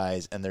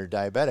exercise, and they're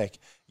diabetic,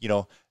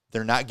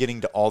 they're not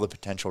getting to all the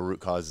potential root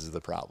causes of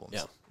the problems.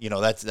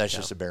 That's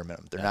just a bare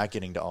minimum. They're not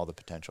getting to all the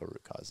potential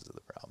root causes of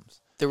the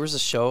problems. There was a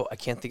show, I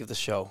can't think of the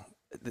show,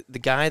 the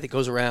guy that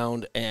goes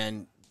around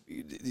and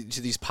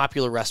to these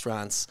popular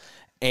restaurants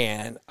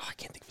and I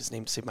can't think of his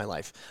name to save my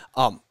life.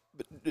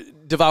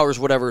 Devours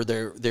whatever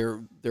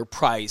their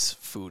prize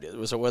food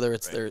is, so whether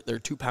it's their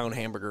 2-pound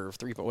hamburger or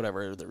 3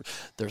 whatever, their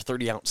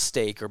 30-ounce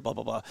steak or blah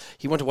blah blah.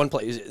 He went to one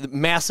place,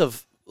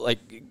 massive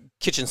like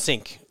kitchen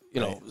sink,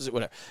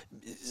 whatever,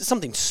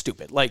 something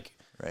stupid like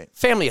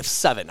family of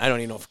 7. I don't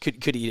even know if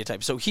could eat a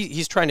type. So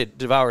he's trying to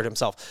devour it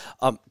himself.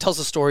 Tells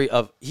the story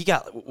of he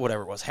got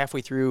whatever it was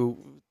halfway through,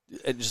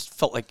 it just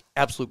felt like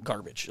absolute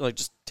garbage, like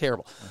just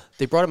terrible.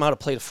 They brought him out a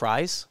plate of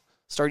fries,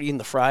 started eating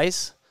the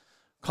fries,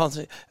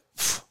 constantly.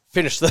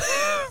 Finish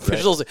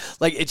the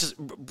like it just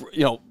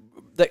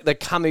the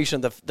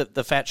combination of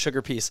the fat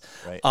sugar piece.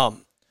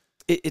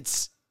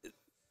 It's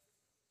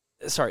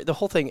sorry, the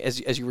whole thing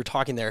as you were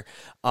talking there,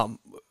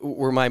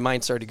 where my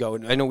mind started to go,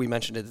 and I know we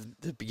mentioned it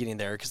at the beginning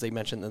there because they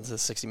mentioned the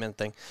 60-minute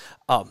thing.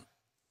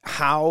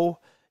 How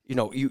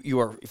you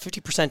are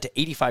 50% to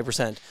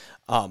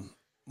 85%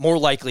 more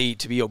likely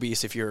to be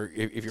obese if your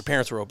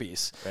parents were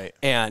obese,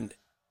 and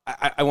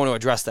I want to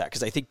address that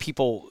because I think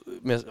people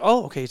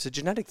okay, it's a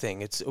genetic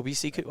thing. It's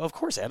obesity. Of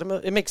course, Adam,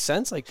 it makes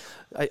sense. Like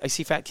I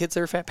see fat kids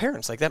that are fat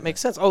parents. Like that makes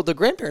sense. Oh, the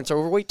grandparents are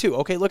overweight too.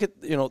 Okay, look at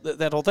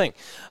that whole thing.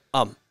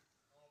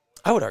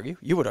 I would argue,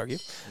 you would argue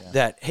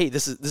that hey,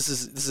 this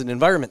is an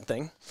environment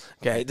thing.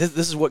 Okay, this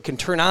is what can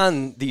turn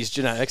on these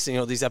genetics.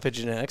 These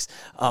epigenetics.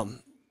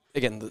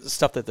 Again, the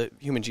stuff that the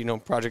Human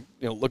Genome Project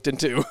looked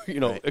into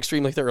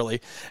extremely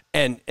thoroughly.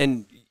 And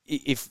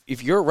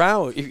if you're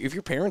around, if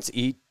your parents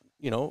eat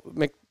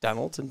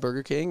McDonald's and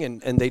Burger King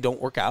and they don't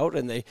work out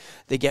and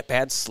they get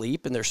bad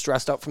sleep and they're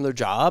stressed out from their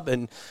job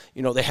and,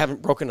 they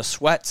haven't broken a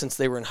sweat since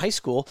they were in high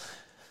school,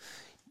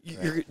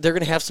 they're going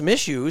to have some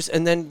issues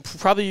and then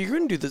probably you're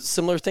going to do the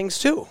similar things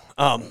too.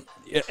 And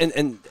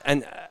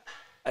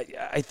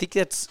I think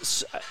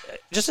that's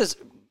just as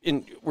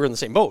we're in the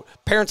same boat.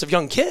 Parents of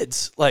young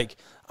kids, like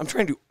I'm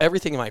trying to do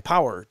everything in my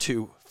power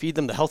to feed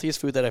them the healthiest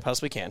food that I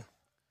possibly can,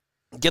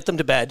 get them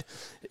to bed,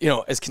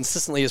 as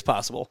consistently as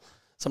possible.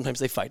 Sometimes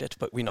they fight it,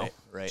 but we know.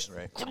 Right.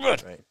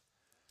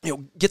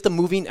 Get them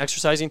moving,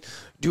 exercising,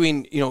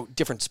 doing,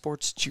 different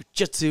sports,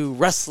 jiu-jitsu,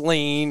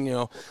 wrestling,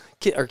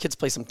 our kids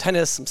play some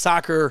tennis, some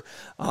soccer,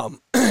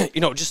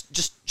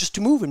 just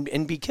to move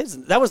and be kids.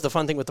 That was the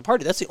fun thing with the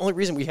party. That's the only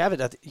reason we have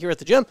it here at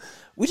the gym.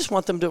 We just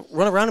want them to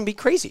run around and be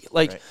crazy.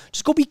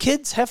 Just go be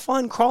kids, have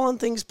fun, crawl on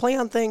things, play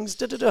on things,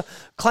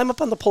 climb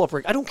up on the pull-up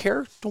rig. I don't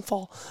care. Don't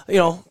fall.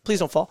 Please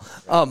don't fall.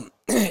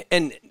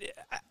 And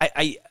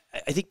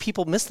I think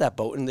people miss that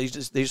boat and they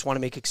just want to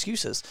make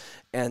excuses,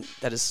 and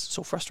that is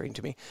so frustrating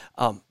to me.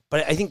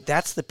 But I think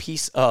that's the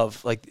piece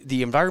of like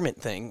the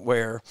environment thing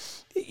where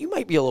you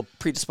might be a little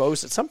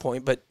predisposed at some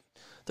point, but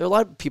there are a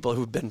lot of people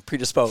who've been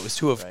predisposed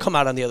who have come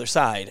out on the other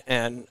side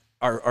and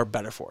are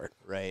better for it.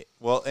 Right.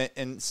 Well,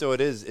 and so it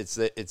is. It's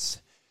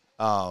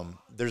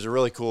there's a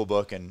really cool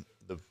book, and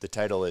the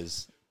title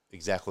is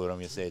exactly what I'm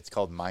going to say. It's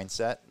called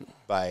Mindset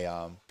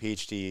by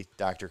PhD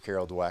Dr.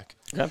 Carol Dweck.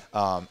 Okay.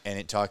 And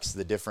it talks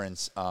the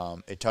difference.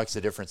 It talks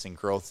the difference in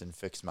growth and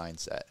fixed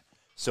mindset.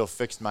 So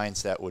fixed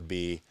mindset would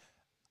be,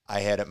 I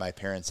had it, my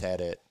parents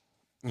had it,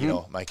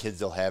 my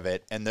kids will have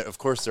it, and of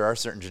course there are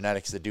certain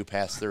genetics that do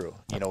pass through.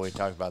 We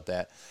talked about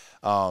that.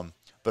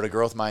 But a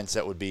growth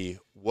mindset would be,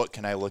 what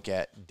can I look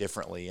at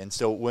differently? And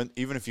so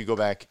even if you go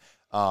back,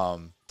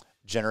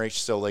 generation.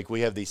 So like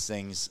we have these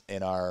things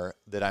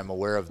that I'm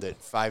aware of that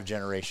 3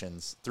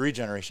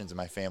 generations of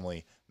my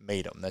family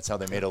made them. That's how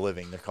they made a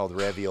living. They're called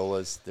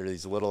raviolas. They're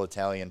these little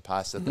Italian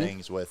pasta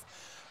things with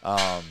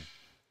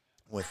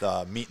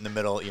meat in the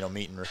middle,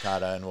 meat and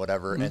ricotta and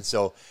whatever. And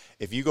so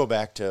if you go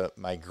back to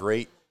my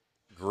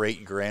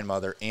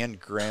great-great-grandmother and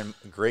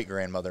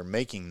great-grandmother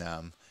making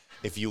them,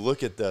 if you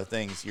look at the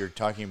things, you're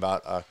talking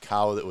about a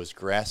cow that was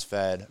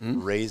grass-fed,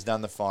 raised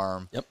on the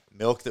farm,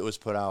 milk that was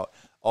put out.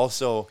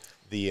 Also,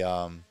 the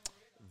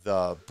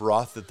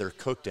broth that they're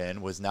cooked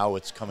in was now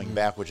what's coming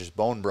back, which is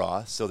bone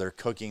broth. So they're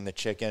cooking the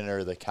chicken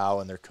or the cow,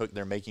 and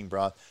they're making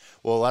broth.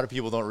 Well, a lot of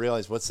people don't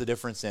realize what's the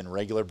difference in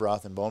regular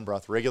broth and bone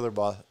broth. Regular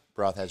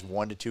broth has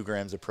 1 to 2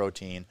 grams of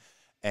protein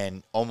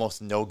and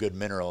almost no good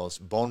minerals.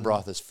 Bone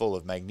broth is full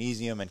of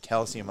magnesium and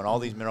calcium and all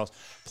these minerals.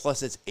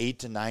 Plus, it's 8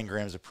 to 9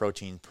 grams of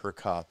protein per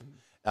cup.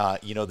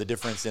 The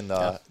difference in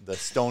the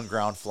stone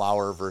ground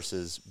flour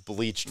versus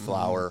bleached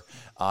flour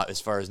as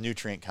far as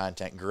nutrient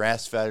content,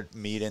 grass-fed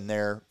meat in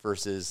there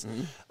versus,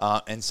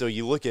 and so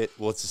you look at,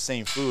 it's the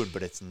same food,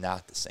 but it's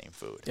not the same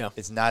food. Yeah.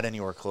 It's not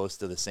anywhere close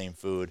to the same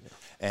food.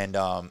 And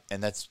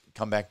that's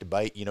come back to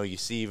bite. You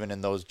see even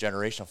in those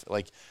generational,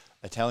 like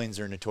Italians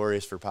are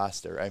notorious for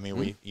pasta. I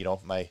mean,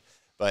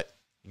 but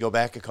you go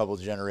back a couple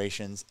of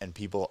generations and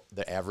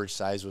the average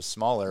size was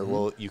smaller.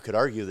 Well, you could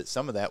argue that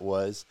some of that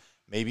was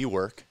maybe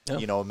work,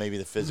 maybe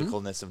the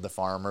physicalness of the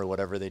farm or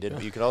whatever they did.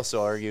 But you could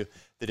also argue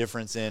the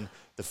difference in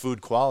the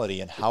food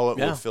quality and how it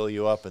would fill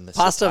you up. And the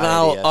pasta and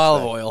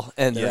olive oil,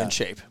 and they're in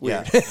shape.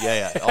 Weird.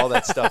 Yeah, all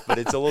that stuff. But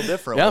it's a little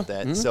different with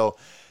that. So,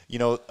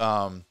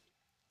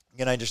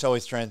 again, I just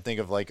always try and think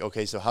of like,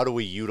 okay, so how do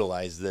we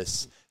utilize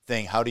this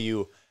thing? How do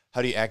you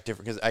act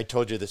different? Because I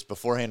told you this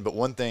beforehand, but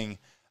one thing,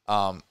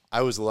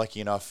 I was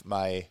lucky enough,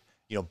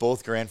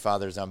 both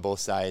grandfathers on both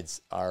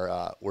sides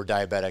were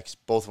diabetics.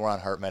 Both were on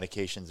heart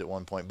medications at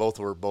one point. Both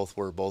were.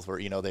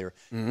 They were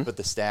put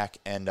the stack,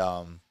 and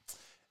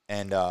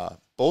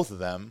both of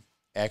them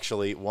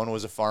actually. One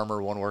was a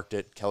farmer. One worked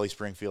at Kelly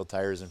Springfield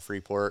Tires in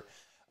Freeport.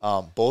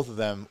 Both of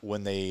them,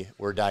 when they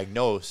were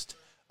diagnosed,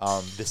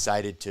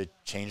 decided to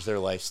change their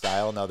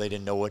lifestyle. Now they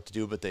didn't know what to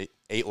do, but they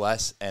ate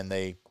less and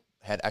they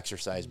had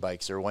exercise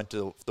bikes or went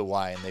to the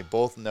Y, and they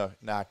both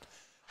knocked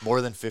more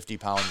than 50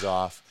 pounds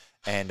off.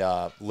 And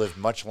lived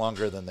much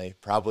longer than they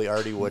probably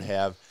already would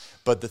have.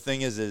 But the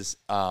thing is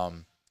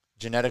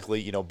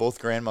genetically, both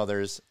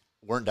grandmothers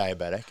weren't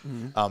diabetic.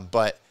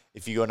 But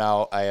if you go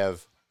now, I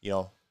have,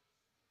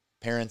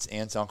 parents,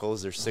 aunts,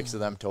 uncles. There's 6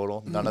 of them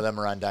total. None of them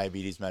are on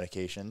diabetes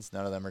medications.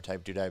 None of them are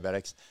type 2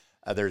 diabetics.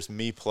 There's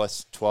me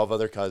plus 12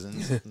 other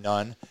cousins.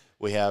 None.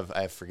 We have,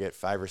 I forget,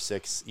 5 or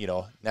 6,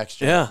 next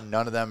year. Yeah.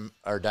 None of them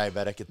are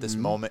diabetic at this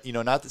moment.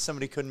 Not that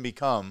somebody couldn't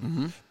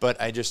become, but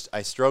I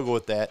struggle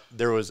with that.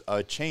 There was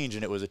a change,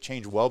 and it was a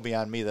change well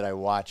beyond me that I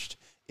watched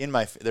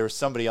there was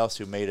somebody else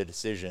who made a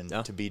decision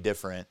to be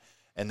different,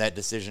 and that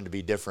decision to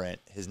be different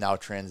has now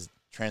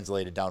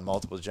translated down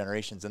multiple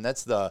generations. And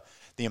that's the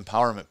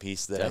empowerment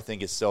piece that I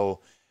think is so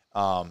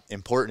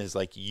important, is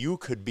like you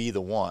could be the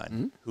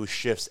one who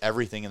shifts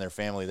everything in their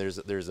family.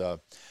 There's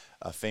a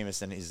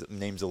famous, and his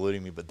name's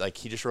eluding me, but like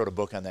he just wrote a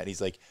book on that.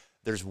 He's like,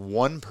 there's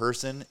one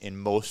person in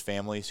most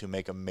families who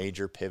make a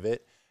major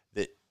pivot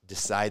that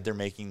decide they're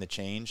making the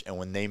change, and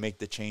when they make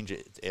the change,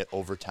 it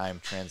over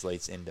time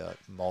translates into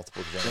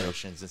multiple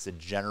generations. It's a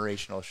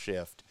generational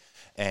shift,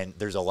 and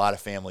there's a lot of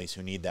families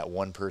who need that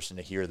one person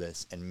to hear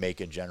this and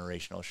make a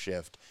generational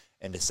shift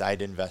and decide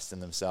to invest in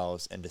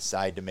themselves and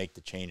decide to make the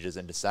changes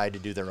and decide to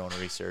do their own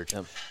research,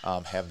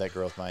 have that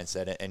growth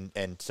mindset.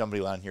 And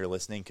somebody on here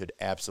listening could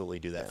absolutely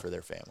do that for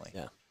their family.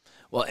 Yeah.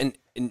 Well, and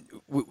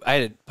I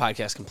had a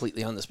podcast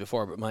completely on this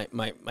before, but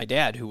my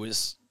dad, who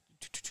was,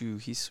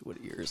 he's,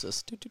 what year is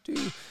this?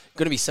 Going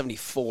to be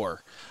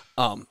 74.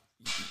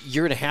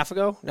 Year and a half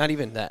ago, not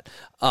even that.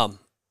 I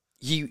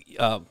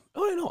don't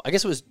know. I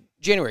guess it was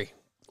January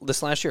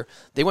this last year.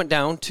 They went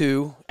down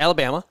to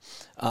Alabama,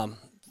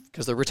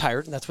 because they're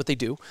retired, and that's what they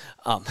do,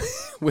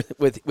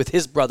 with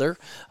his brother.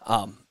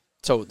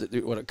 So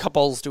what a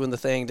couple's doing the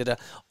thing,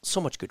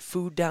 so much good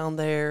food down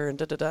there, and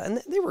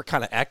and they were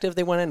kind of active.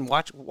 They went in and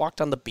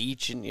walked on the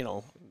beach, and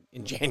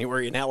in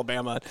January in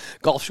Alabama,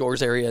 Gulf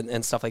Shores area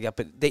and stuff like that.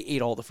 But they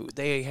ate all the food.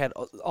 They had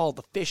all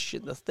the fish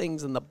and the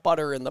things and the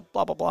butter and the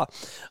blah blah blah.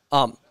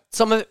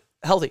 Some of it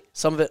healthy,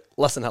 some of it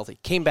less than healthy.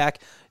 Came back,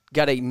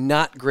 got a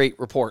not great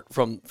report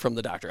from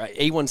the doctor.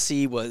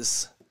 A1C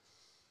was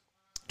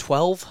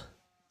 12.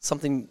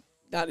 Something,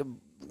 not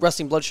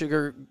resting blood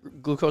sugar,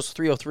 glucose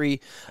 303,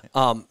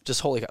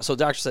 just holy cow. So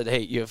the doctor said, hey,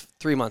 you have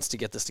 3 months to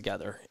get this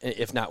together.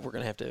 If not, we're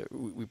going to have to,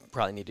 we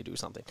probably need to do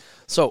something.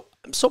 So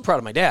I'm so proud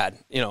of my dad,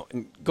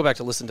 and go back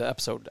to listen to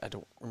episode, I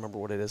don't remember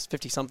what it is,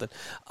 50 something.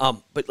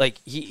 But like,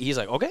 he's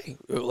like, okay,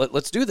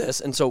 let's do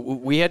this. And so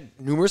we had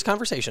numerous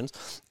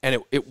conversations,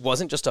 and it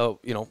wasn't just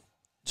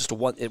just a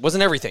one. It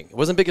wasn't everything. It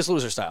wasn't Biggest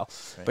Loser style,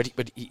 right.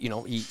 but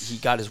he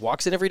got his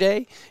walks in every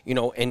day,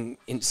 and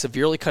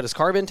severely cut his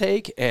carb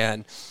intake,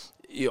 and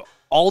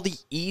all the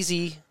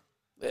easy,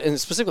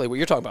 and specifically what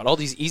you're talking about, all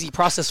these easy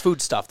processed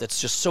food stuff that's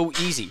just so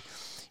easy.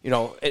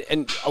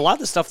 and a lot of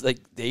the stuff like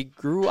they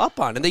grew up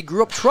on and they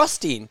grew up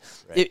trusting.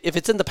 Right. If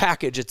it's in the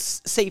package,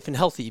 it's safe and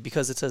healthy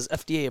because it says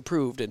FDA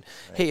approved and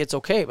hey, it's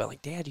okay. But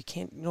like, Dad, you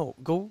can't,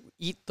 go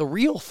eat the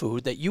real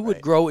food that you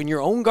would grow in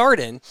your own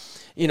garden,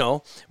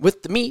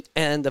 with the meat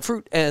and the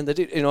fruit and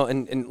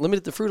and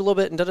limited the fruit a little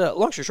bit. And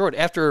long story short,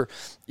 after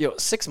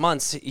 6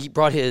 months, he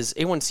brought his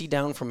A1C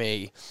down from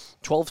a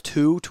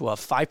 12.2 to a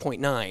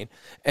 5.9,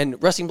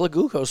 and resting blood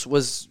glucose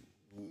was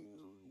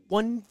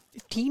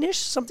 115-ish,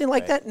 something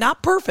like that.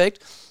 Not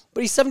perfect,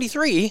 but he's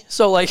 73,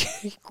 so like,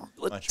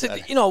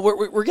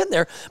 we're getting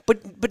there.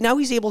 But now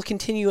he's able to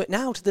continue it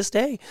now to this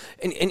day,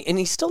 and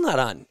he's still not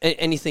on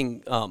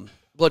anything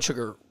blood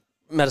sugar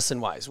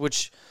medicine wise,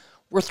 which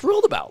we're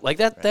thrilled about. Like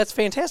that, that's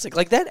fantastic.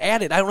 Like that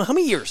added I don't know how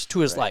many years to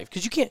his life,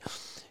 because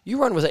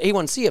you run with an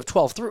A1C of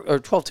 12.3 or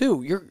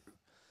 12.2, you're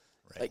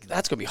like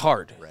that's gonna be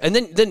hard, and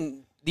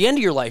then the end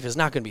of your life is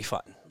not gonna be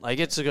fun. Like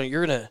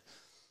you're gonna,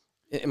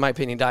 in my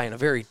opinion, die in a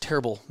very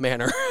terrible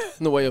manner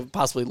in the way of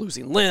possibly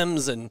losing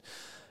limbs and,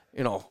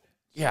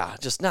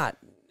 just not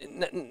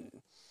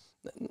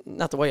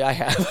the way I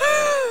have.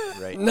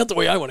 Right. Not the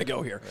way I want to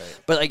go here. Right.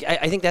 But like,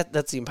 I think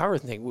that's the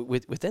empowering thing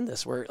within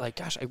this, where like,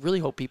 gosh, I really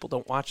hope people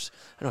don't watch.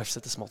 I know I've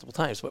said this multiple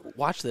times, but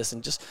watch this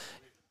and just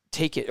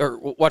take it, or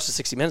watch the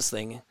 60 Minutes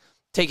thing,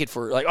 take it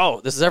for like, oh,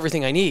 this is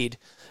everything I need,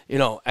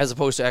 as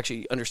opposed to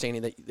actually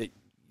understanding that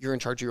you're in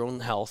charge of your own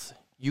health.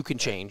 You can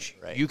change.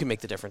 Right. You can make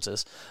the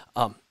differences.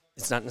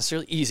 It's not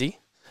necessarily easy.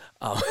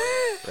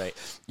 Right.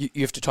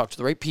 You have to talk to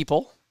the right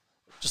people.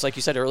 Just like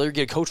you said earlier,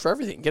 get a coach for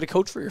everything. Get a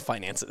coach for your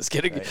finances.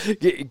 Get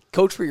a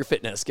coach for your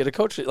fitness. Get a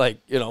coach for,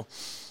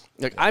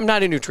 I'm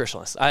not a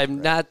nutritionist.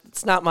 I'm not.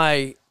 That's not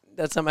my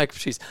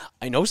expertise.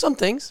 I know some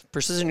things.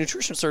 Precision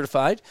Nutrition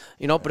certified.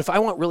 But if I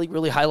want really,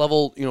 really high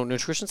level,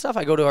 nutrition stuff,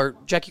 I go to our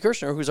Jackie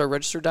Kirshner, who's our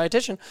registered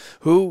dietitian,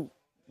 who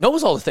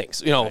knows all the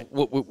things.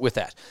 With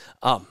that.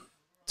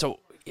 So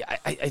yeah,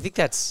 I think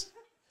that's.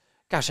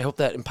 Gosh, I hope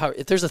that empower.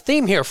 If there's a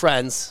theme here,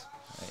 friends,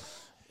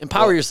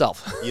 empower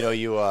yourself.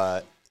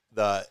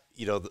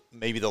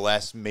 Maybe the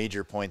last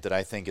major point that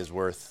I think is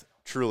worth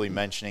truly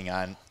mentioning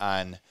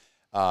on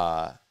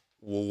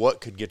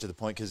what could get to the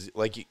point, because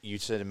like you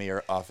said to me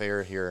off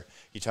air here,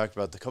 you talked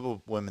about the couple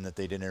of women that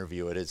they did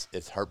interview.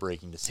 It's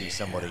heartbreaking to see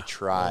somebody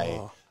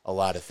try a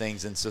lot of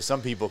things, and so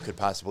some people could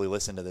possibly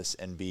listen to this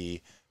and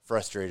be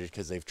frustrated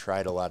because they've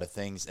tried a lot of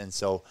things. And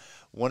so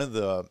one of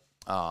the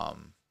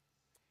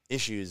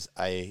issues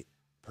I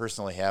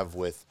personally have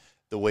with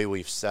the way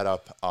we've set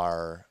up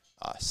our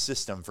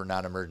system for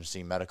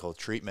non-emergency medical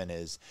treatment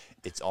is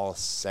it's all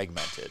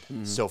segmented.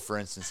 Mm-hmm. So for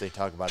instance, they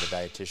talk about a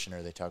dietitian,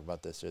 or they talk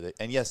about this,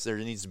 and yes, there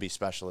needs to be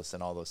specialists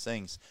and all those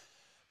things,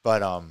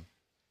 but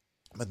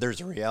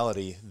there's a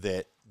reality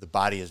that the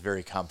body is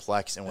very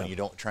complex, and when you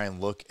don't try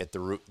and look at the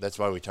root, that's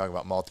why we talk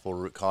about multiple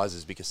root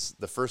causes, because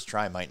the first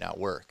try might not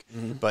work.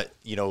 Mm-hmm. But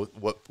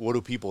what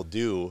do people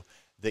do?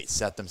 They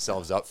set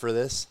themselves up for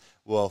this.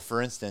 Well,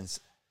 for instance,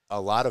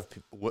 a lot of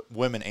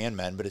women and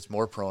men, but it's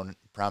more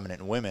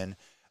prominent in women,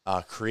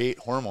 create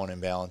hormone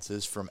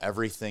imbalances from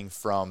everything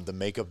from the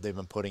makeup they've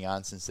been putting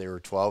on since they were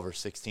 12 or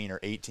 16 or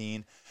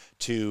 18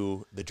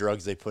 to the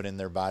drugs they put in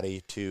their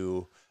body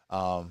to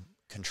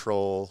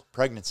control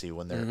pregnancy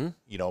when they're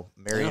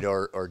married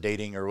or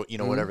dating or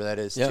whatever that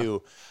is,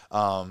 to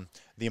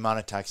the amount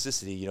of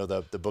toxicity.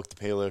 The book The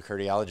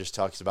Paleocardiologist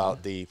talks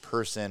about the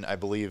person, I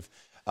believe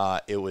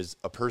it was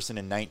a person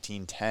in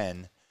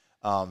 1910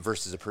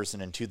 versus a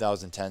person in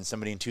 2010.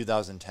 Somebody in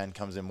 2010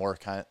 comes in more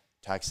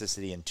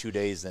toxicity in 2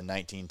 days than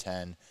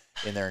 1910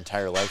 in their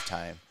entire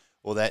lifetime.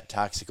 Well, that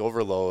toxic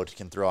overload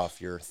can throw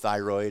off your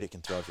thyroid. It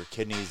can throw off your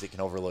kidneys. It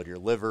can overload your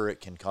liver. It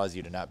can cause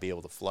you to not be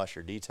able to flush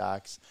or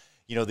detox.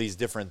 These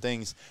different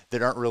things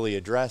that aren't really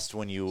addressed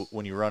when you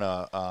run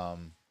a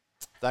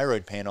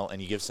thyroid panel and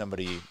you give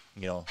somebody,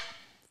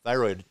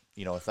 thyroid,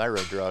 a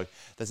thyroid drug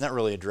that's not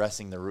really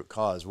addressing the root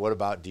cause. What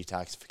about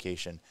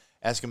detoxification?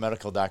 Ask a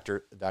medical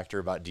doctor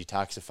about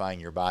detoxifying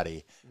your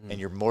body, and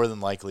you're more than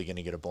likely going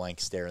to get a blank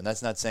stare. And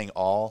that's not saying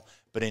all,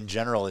 but in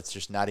general, it's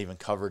just not even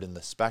covered in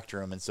the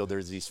spectrum. And so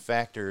there's these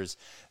factors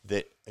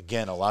that,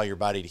 again, allow your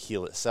body to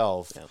heal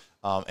itself,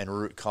 and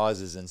root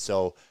causes. And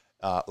so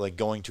like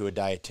going to a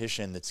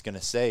dietitian that's going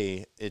to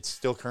say it's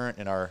still current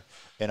in our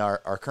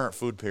current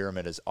food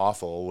pyramid is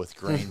awful, with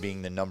grain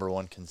being the number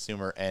one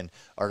consumer and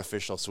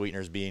artificial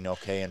sweeteners being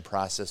okay and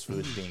processed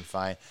foods being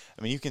fine.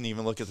 I mean, you can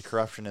even look at the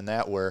corruption in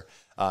that, where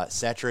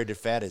saturated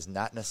fat is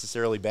not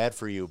necessarily bad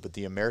for you, but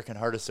the American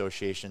Heart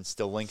Association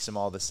still links them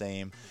all the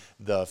same.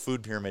 The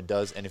food pyramid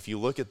does. And if you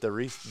look at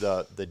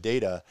the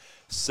data,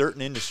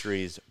 certain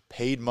industries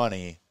paid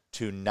money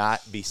to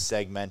not be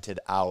segmented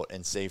out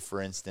and say,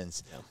 for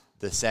instance,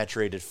 the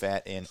saturated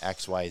fat in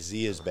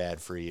XYZ is bad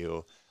for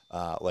you.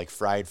 Like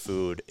fried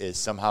food is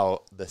somehow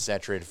the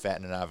saturated fat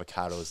in an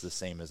avocado is the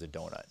same as a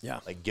donut.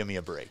 Yeah. Like, give me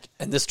a break.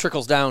 And this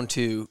trickles down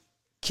to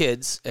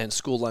kids and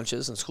school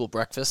lunches and school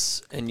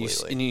breakfasts, and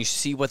you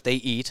see what they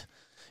eat,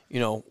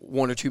 1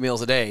 or 2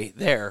 meals a day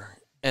there,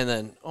 and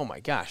then, oh my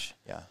gosh.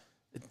 Yeah.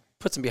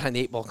 puts them behind the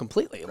 8 ball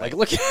completely. Like,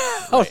 look,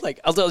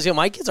 I'll tell you,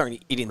 my kids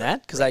aren't eating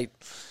that because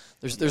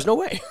there's no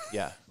way.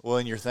 Yeah. Well,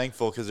 and you're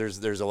thankful because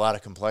there's a lot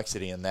of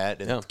complexity in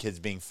that, and kids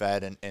being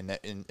fed, and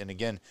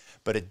again,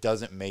 but it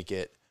doesn't make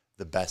it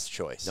the best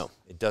choice. No,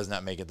 it does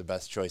not make it the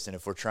best choice. And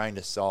if we're trying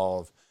to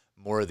solve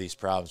more of these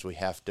problems,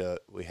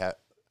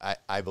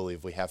 I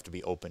believe we have to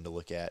be open to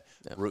look at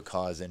root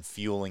cause and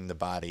fueling the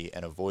body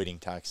and avoiding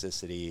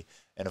toxicity,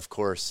 and of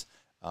course,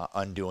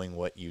 undoing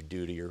what you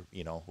do to your,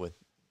 with.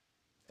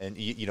 And,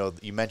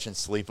 you mentioned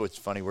sleep. It's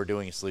funny, we're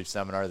doing a sleep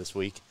seminar this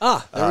week. There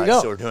we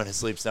go. So we're doing a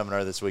sleep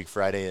seminar this week,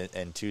 Friday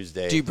and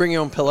Tuesday. Do you bring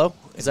your own pillow?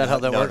 Is that how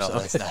that works? No,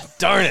 that's not.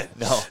 Darn it.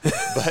 No.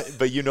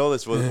 But you know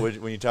this,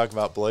 when you talk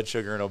about blood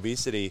sugar and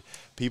obesity,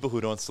 people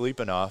who don't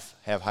sleep enough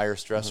have higher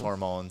stress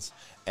hormones.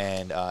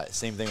 And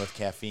same thing with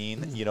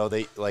caffeine.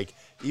 They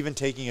even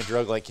taking a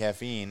drug like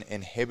caffeine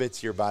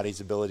inhibits your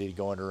body's ability to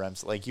go into REM.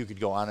 Like, you could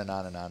go on and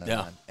on and on and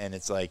on. And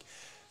it's like,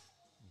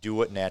 do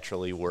what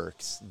naturally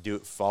works.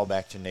 Fall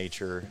back to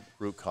nature,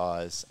 root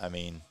cause. I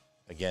mean,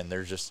 again,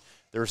 there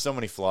were so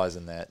many flaws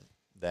in that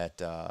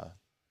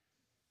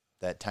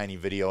tiny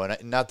video, and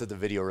not that the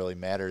video really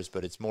matters,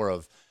 but it's more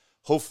of,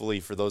 hopefully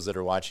for those that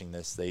are watching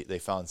this, they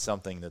found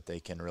something that they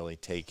can really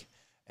take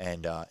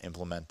and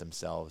implement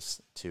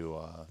themselves to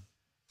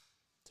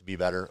be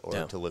better,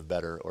 or to live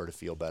better, or to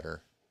feel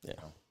better.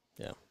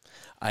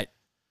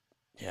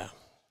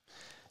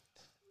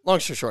 Long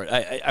story short,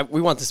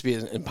 we want this to be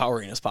as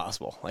empowering as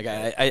possible. Like,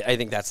 I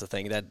think that's the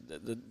thing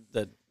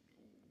that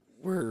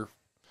we're,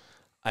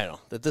 I don't know,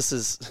 that this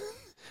is,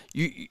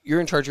 you're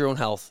in charge of your own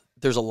health.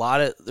 There's a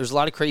lot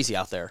of crazy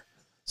out there.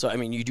 So, I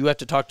mean, you do have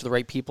to talk to the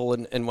right people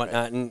and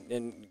whatnot.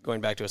 And going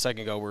back to a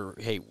second ago, where,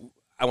 hey,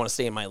 I want to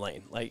stay in my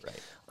lane. Like,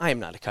 I am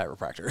not a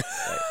chiropractor.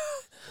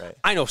 Right.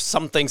 I know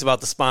some things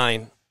about the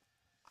spine.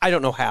 I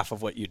don't know half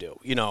of what you do.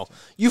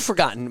 You've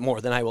forgotten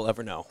more than I will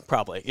ever know,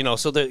 probably.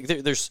 So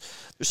there's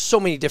so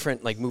many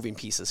different moving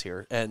pieces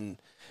here, and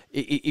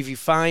if you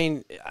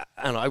find,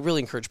 I don't know, I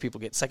really encourage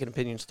people to get second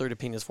opinions, third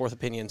opinions, fourth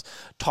opinions.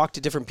 Talk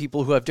to different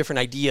people who have different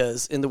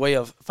ideas in the way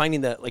of finding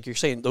that, like you're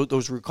saying,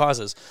 those root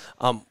causes.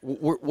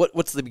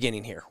 What's the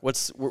beginning here?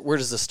 Where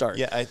does this start?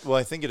 Yeah, I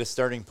think at a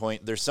starting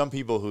point, there's some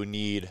people who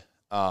need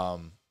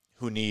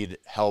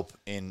help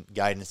in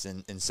guidance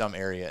in some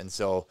area, and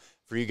so.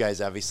 For you guys,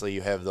 obviously, you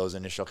have those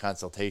initial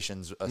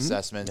consultations,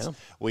 assessments. Yeah.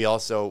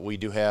 We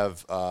do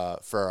have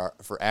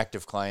for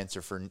active clients,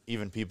 or for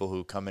even people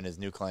who come in as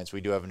new clients, we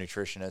do have a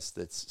nutritionist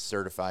that's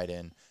certified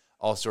in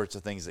all sorts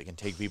of things that can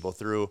take people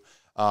through.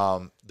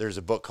 There's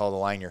a book called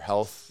Align Your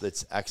Health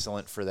that's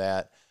excellent for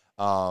that.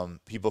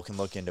 People can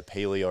look into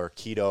paleo or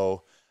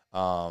keto,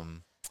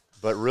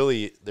 but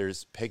really,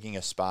 there's picking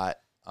a spot.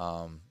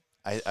 I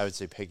would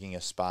say picking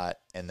a spot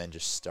and then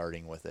just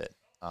starting with it.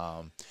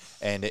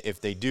 And if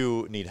they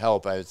do need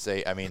help, I would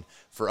say,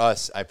 for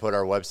us, I put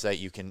our website,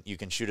 you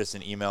can shoot us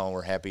an email, and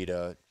we're happy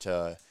to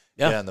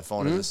get on the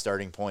phone as a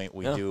starting point.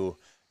 We do,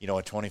 a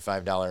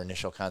 $25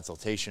 initial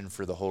consultation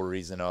for the whole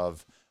reason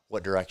of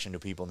what direction do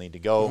people need to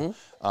go.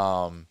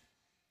 And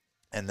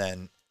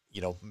then,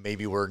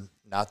 maybe we're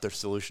not the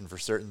solution for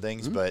certain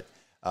things, but,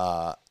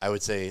 I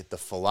would say the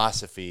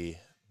philosophy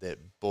that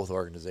both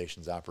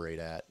organizations operate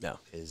at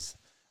is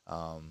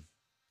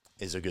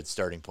a good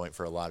starting point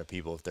for a lot of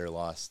people if they're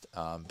lost.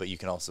 But you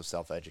can also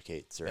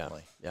self-educate,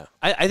 certainly. Yeah.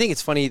 I think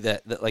it's funny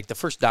that the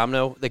first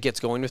domino that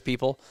gets going with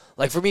people,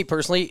 like for me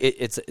personally,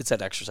 it's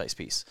that exercise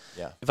piece.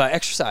 Yeah. If I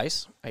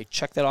exercise, I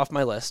check that off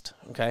my list,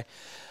 okay?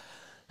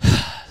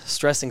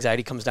 Stress,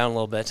 anxiety comes down a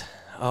little bit.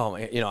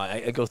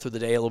 I go through the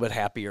day a little bit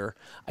happier.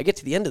 I get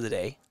to the end of the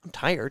day, I'm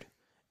tired,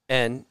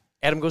 and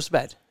Adam goes to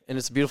bed, and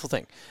it's a beautiful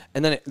thing.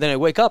 And then I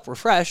wake up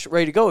refreshed,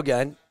 ready to go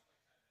again.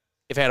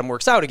 If Adam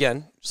works out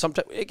again,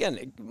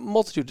 a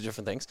multitude of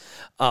different things.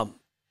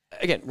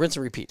 Again, rinse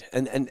and repeat.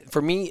 And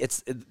for me,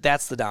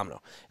 that's the domino.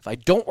 If I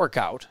don't work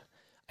out,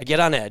 I get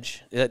on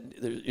edge.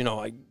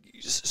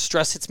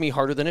 Stress hits me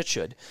harder than it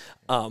should.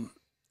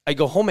 I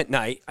go home at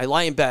night. I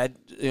lie in bed,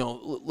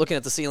 looking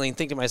at the ceiling,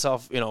 thinking to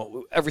myself,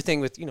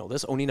 everything with,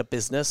 this owning a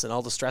business and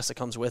all the stress that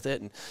comes with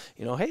it. And,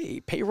 hey,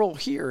 payroll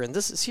here and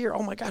this is here.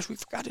 Oh my gosh, we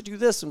forgot to do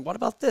this. And what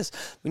about this?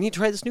 We need to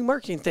try this new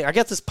marketing thing. I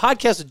got this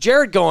podcast with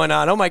Jared going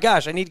on. Oh my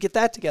gosh, I need to get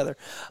that together.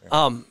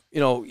 Yada,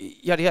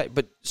 yada.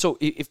 But so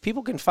if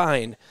people can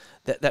find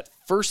that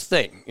first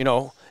thing,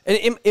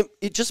 and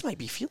it just might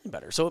be feeling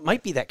better. So it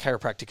might be that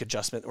chiropractic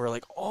adjustment where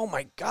like, oh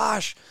my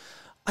gosh,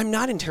 I'm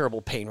not in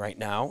terrible pain right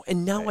now,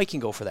 and now I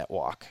can go for that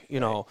walk,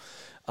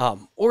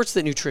 or it's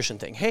the nutrition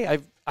thing. Hey,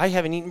 I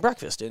haven't eaten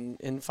breakfast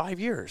in 5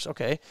 years.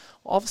 Okay,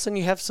 all of a sudden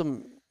you have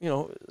some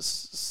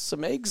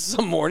eggs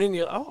some morning.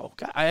 Oh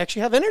God, I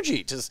actually have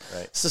energy to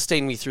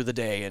sustain me through the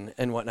day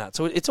and whatnot.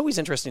 So it's always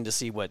interesting to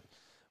see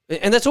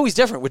and that's always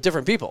different with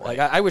different people. Like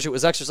I wish it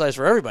was exercise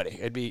for everybody.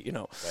 It'd be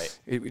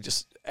we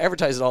just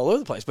advertise it all over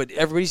the place, but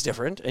everybody's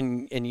different,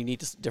 and you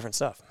need different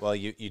stuff. Well,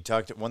 you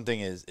talked. One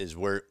thing is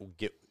where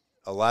get.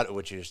 A lot of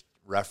what you just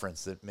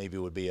referenced that maybe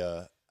would be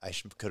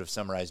could have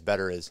summarized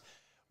better is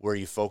where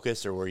you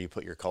focus or where you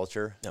put your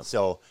culture. Yep.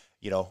 So,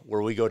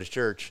 where we go to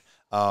church,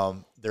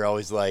 they're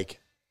always like,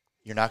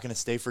 "You're not going to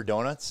stay for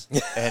donuts?"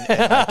 And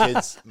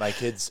my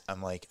kids,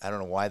 I'm like, I don't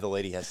know why the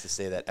lady has to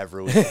say that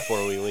every week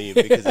before we leave,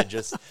 because it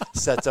just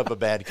sets up a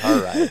bad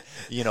car ride,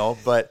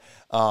 But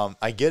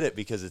I get it,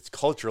 because it's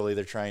culturally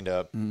they're trying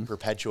to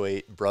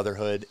perpetuate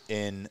brotherhood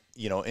in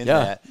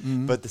that.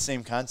 But the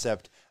same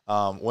concept.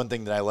 One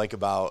thing that I like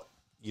about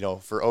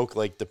for Oak,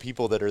 like the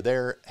people that are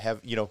there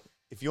have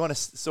if you want to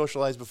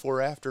socialize before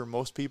or after,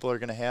 most people are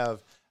going to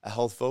have a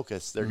health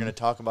focus. They're going to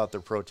talk about their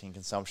protein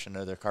consumption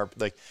or their carb.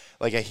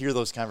 Like I hear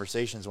those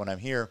conversations when I'm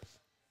here.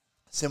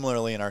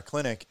 Similarly, in our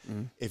clinic,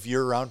 if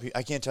you're around people,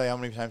 I can't tell you how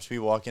many times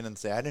people walk in and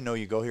say, "I didn't know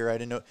you go here. I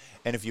didn't know."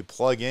 And if you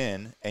plug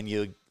in and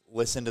you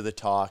listen to the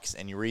talks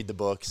and you read the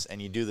books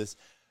and you do this,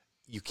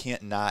 you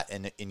can't not,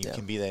 and you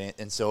can be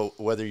that. And so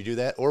whether you do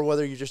that or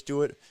whether you just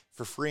do it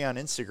for free on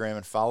Instagram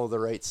and follow the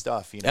right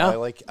stuff, I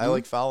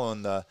like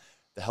following the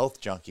health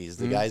junkies,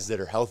 the guys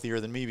that are healthier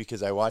than me,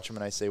 because I watch them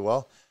and I say,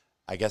 well,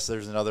 I guess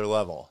there's another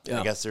level.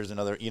 Yeah. I guess there's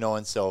another,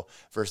 and so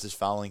versus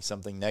following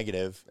something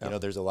negative,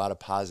 there's a lot of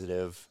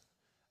positive,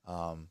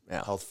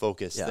 health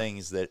focused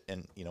things that,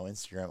 and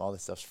Instagram, all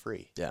this stuff's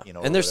free. Yeah.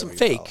 And there's some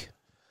fake. Follow.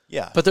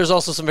 Yeah. But there's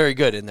also some very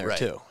good in there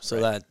too. So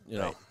that,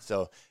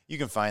 So you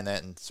can find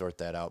that and sort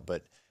that out,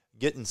 but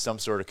get in some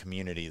sort of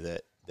community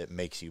that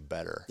makes you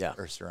better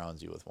or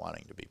surrounds you with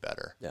wanting to be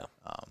better. Yeah.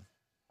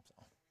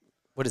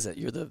 What is it?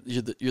 You're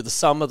the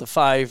sum of the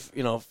five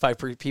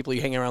people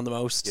you hang around the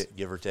most.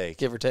 Give or take.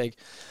 Give or take.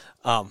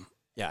 That's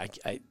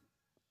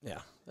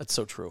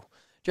so true.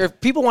 Jared,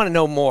 if people want to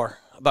know more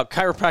about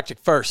Chiropractic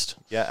First.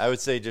 Yeah, I would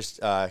say just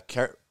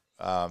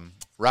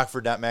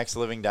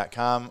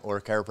rockford.maxliving.com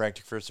or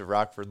Chiropractic First of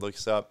Rockford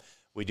looks up.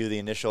 We do the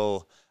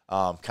initial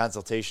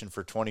consultation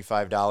for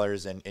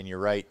 $25, and you're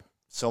right,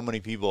 so many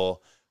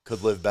people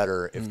could live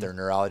better if their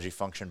neurology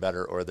functioned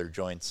better or their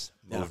joints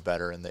moved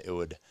better, and that it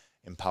would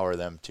empower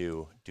them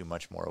to do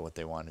much more of what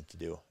they wanted to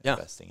do,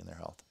 investing in their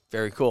health.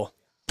 Very cool.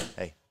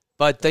 Hey.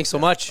 Bud, thanks so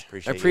much.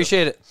 I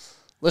appreciate it.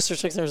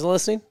 Listeners, listeners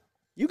listening,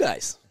 you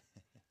guys,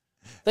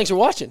 thanks for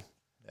watching.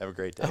 Have a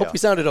great day. I hope we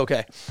sounded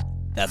okay.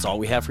 That's all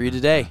we have for you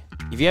today.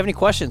 If you have any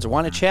questions or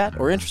want to chat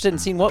or interested in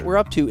seeing what we're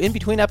up to in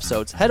between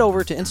episodes, head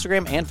over to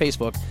Instagram and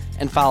Facebook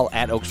and follow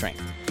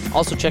 @OakStrength.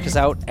 Also check us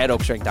out at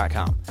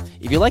oakstrength.com.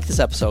 If you like this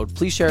episode,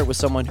 please share it with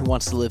someone who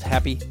wants to live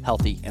happy,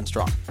 healthy, and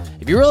strong.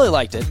 If you really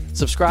liked it,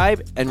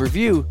 subscribe and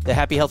review the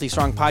Happy, Healthy,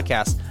 Strong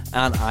podcast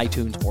on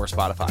iTunes or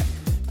Spotify.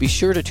 Be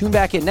sure to tune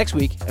back in next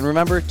week, and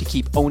remember to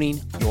keep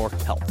owning your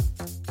health.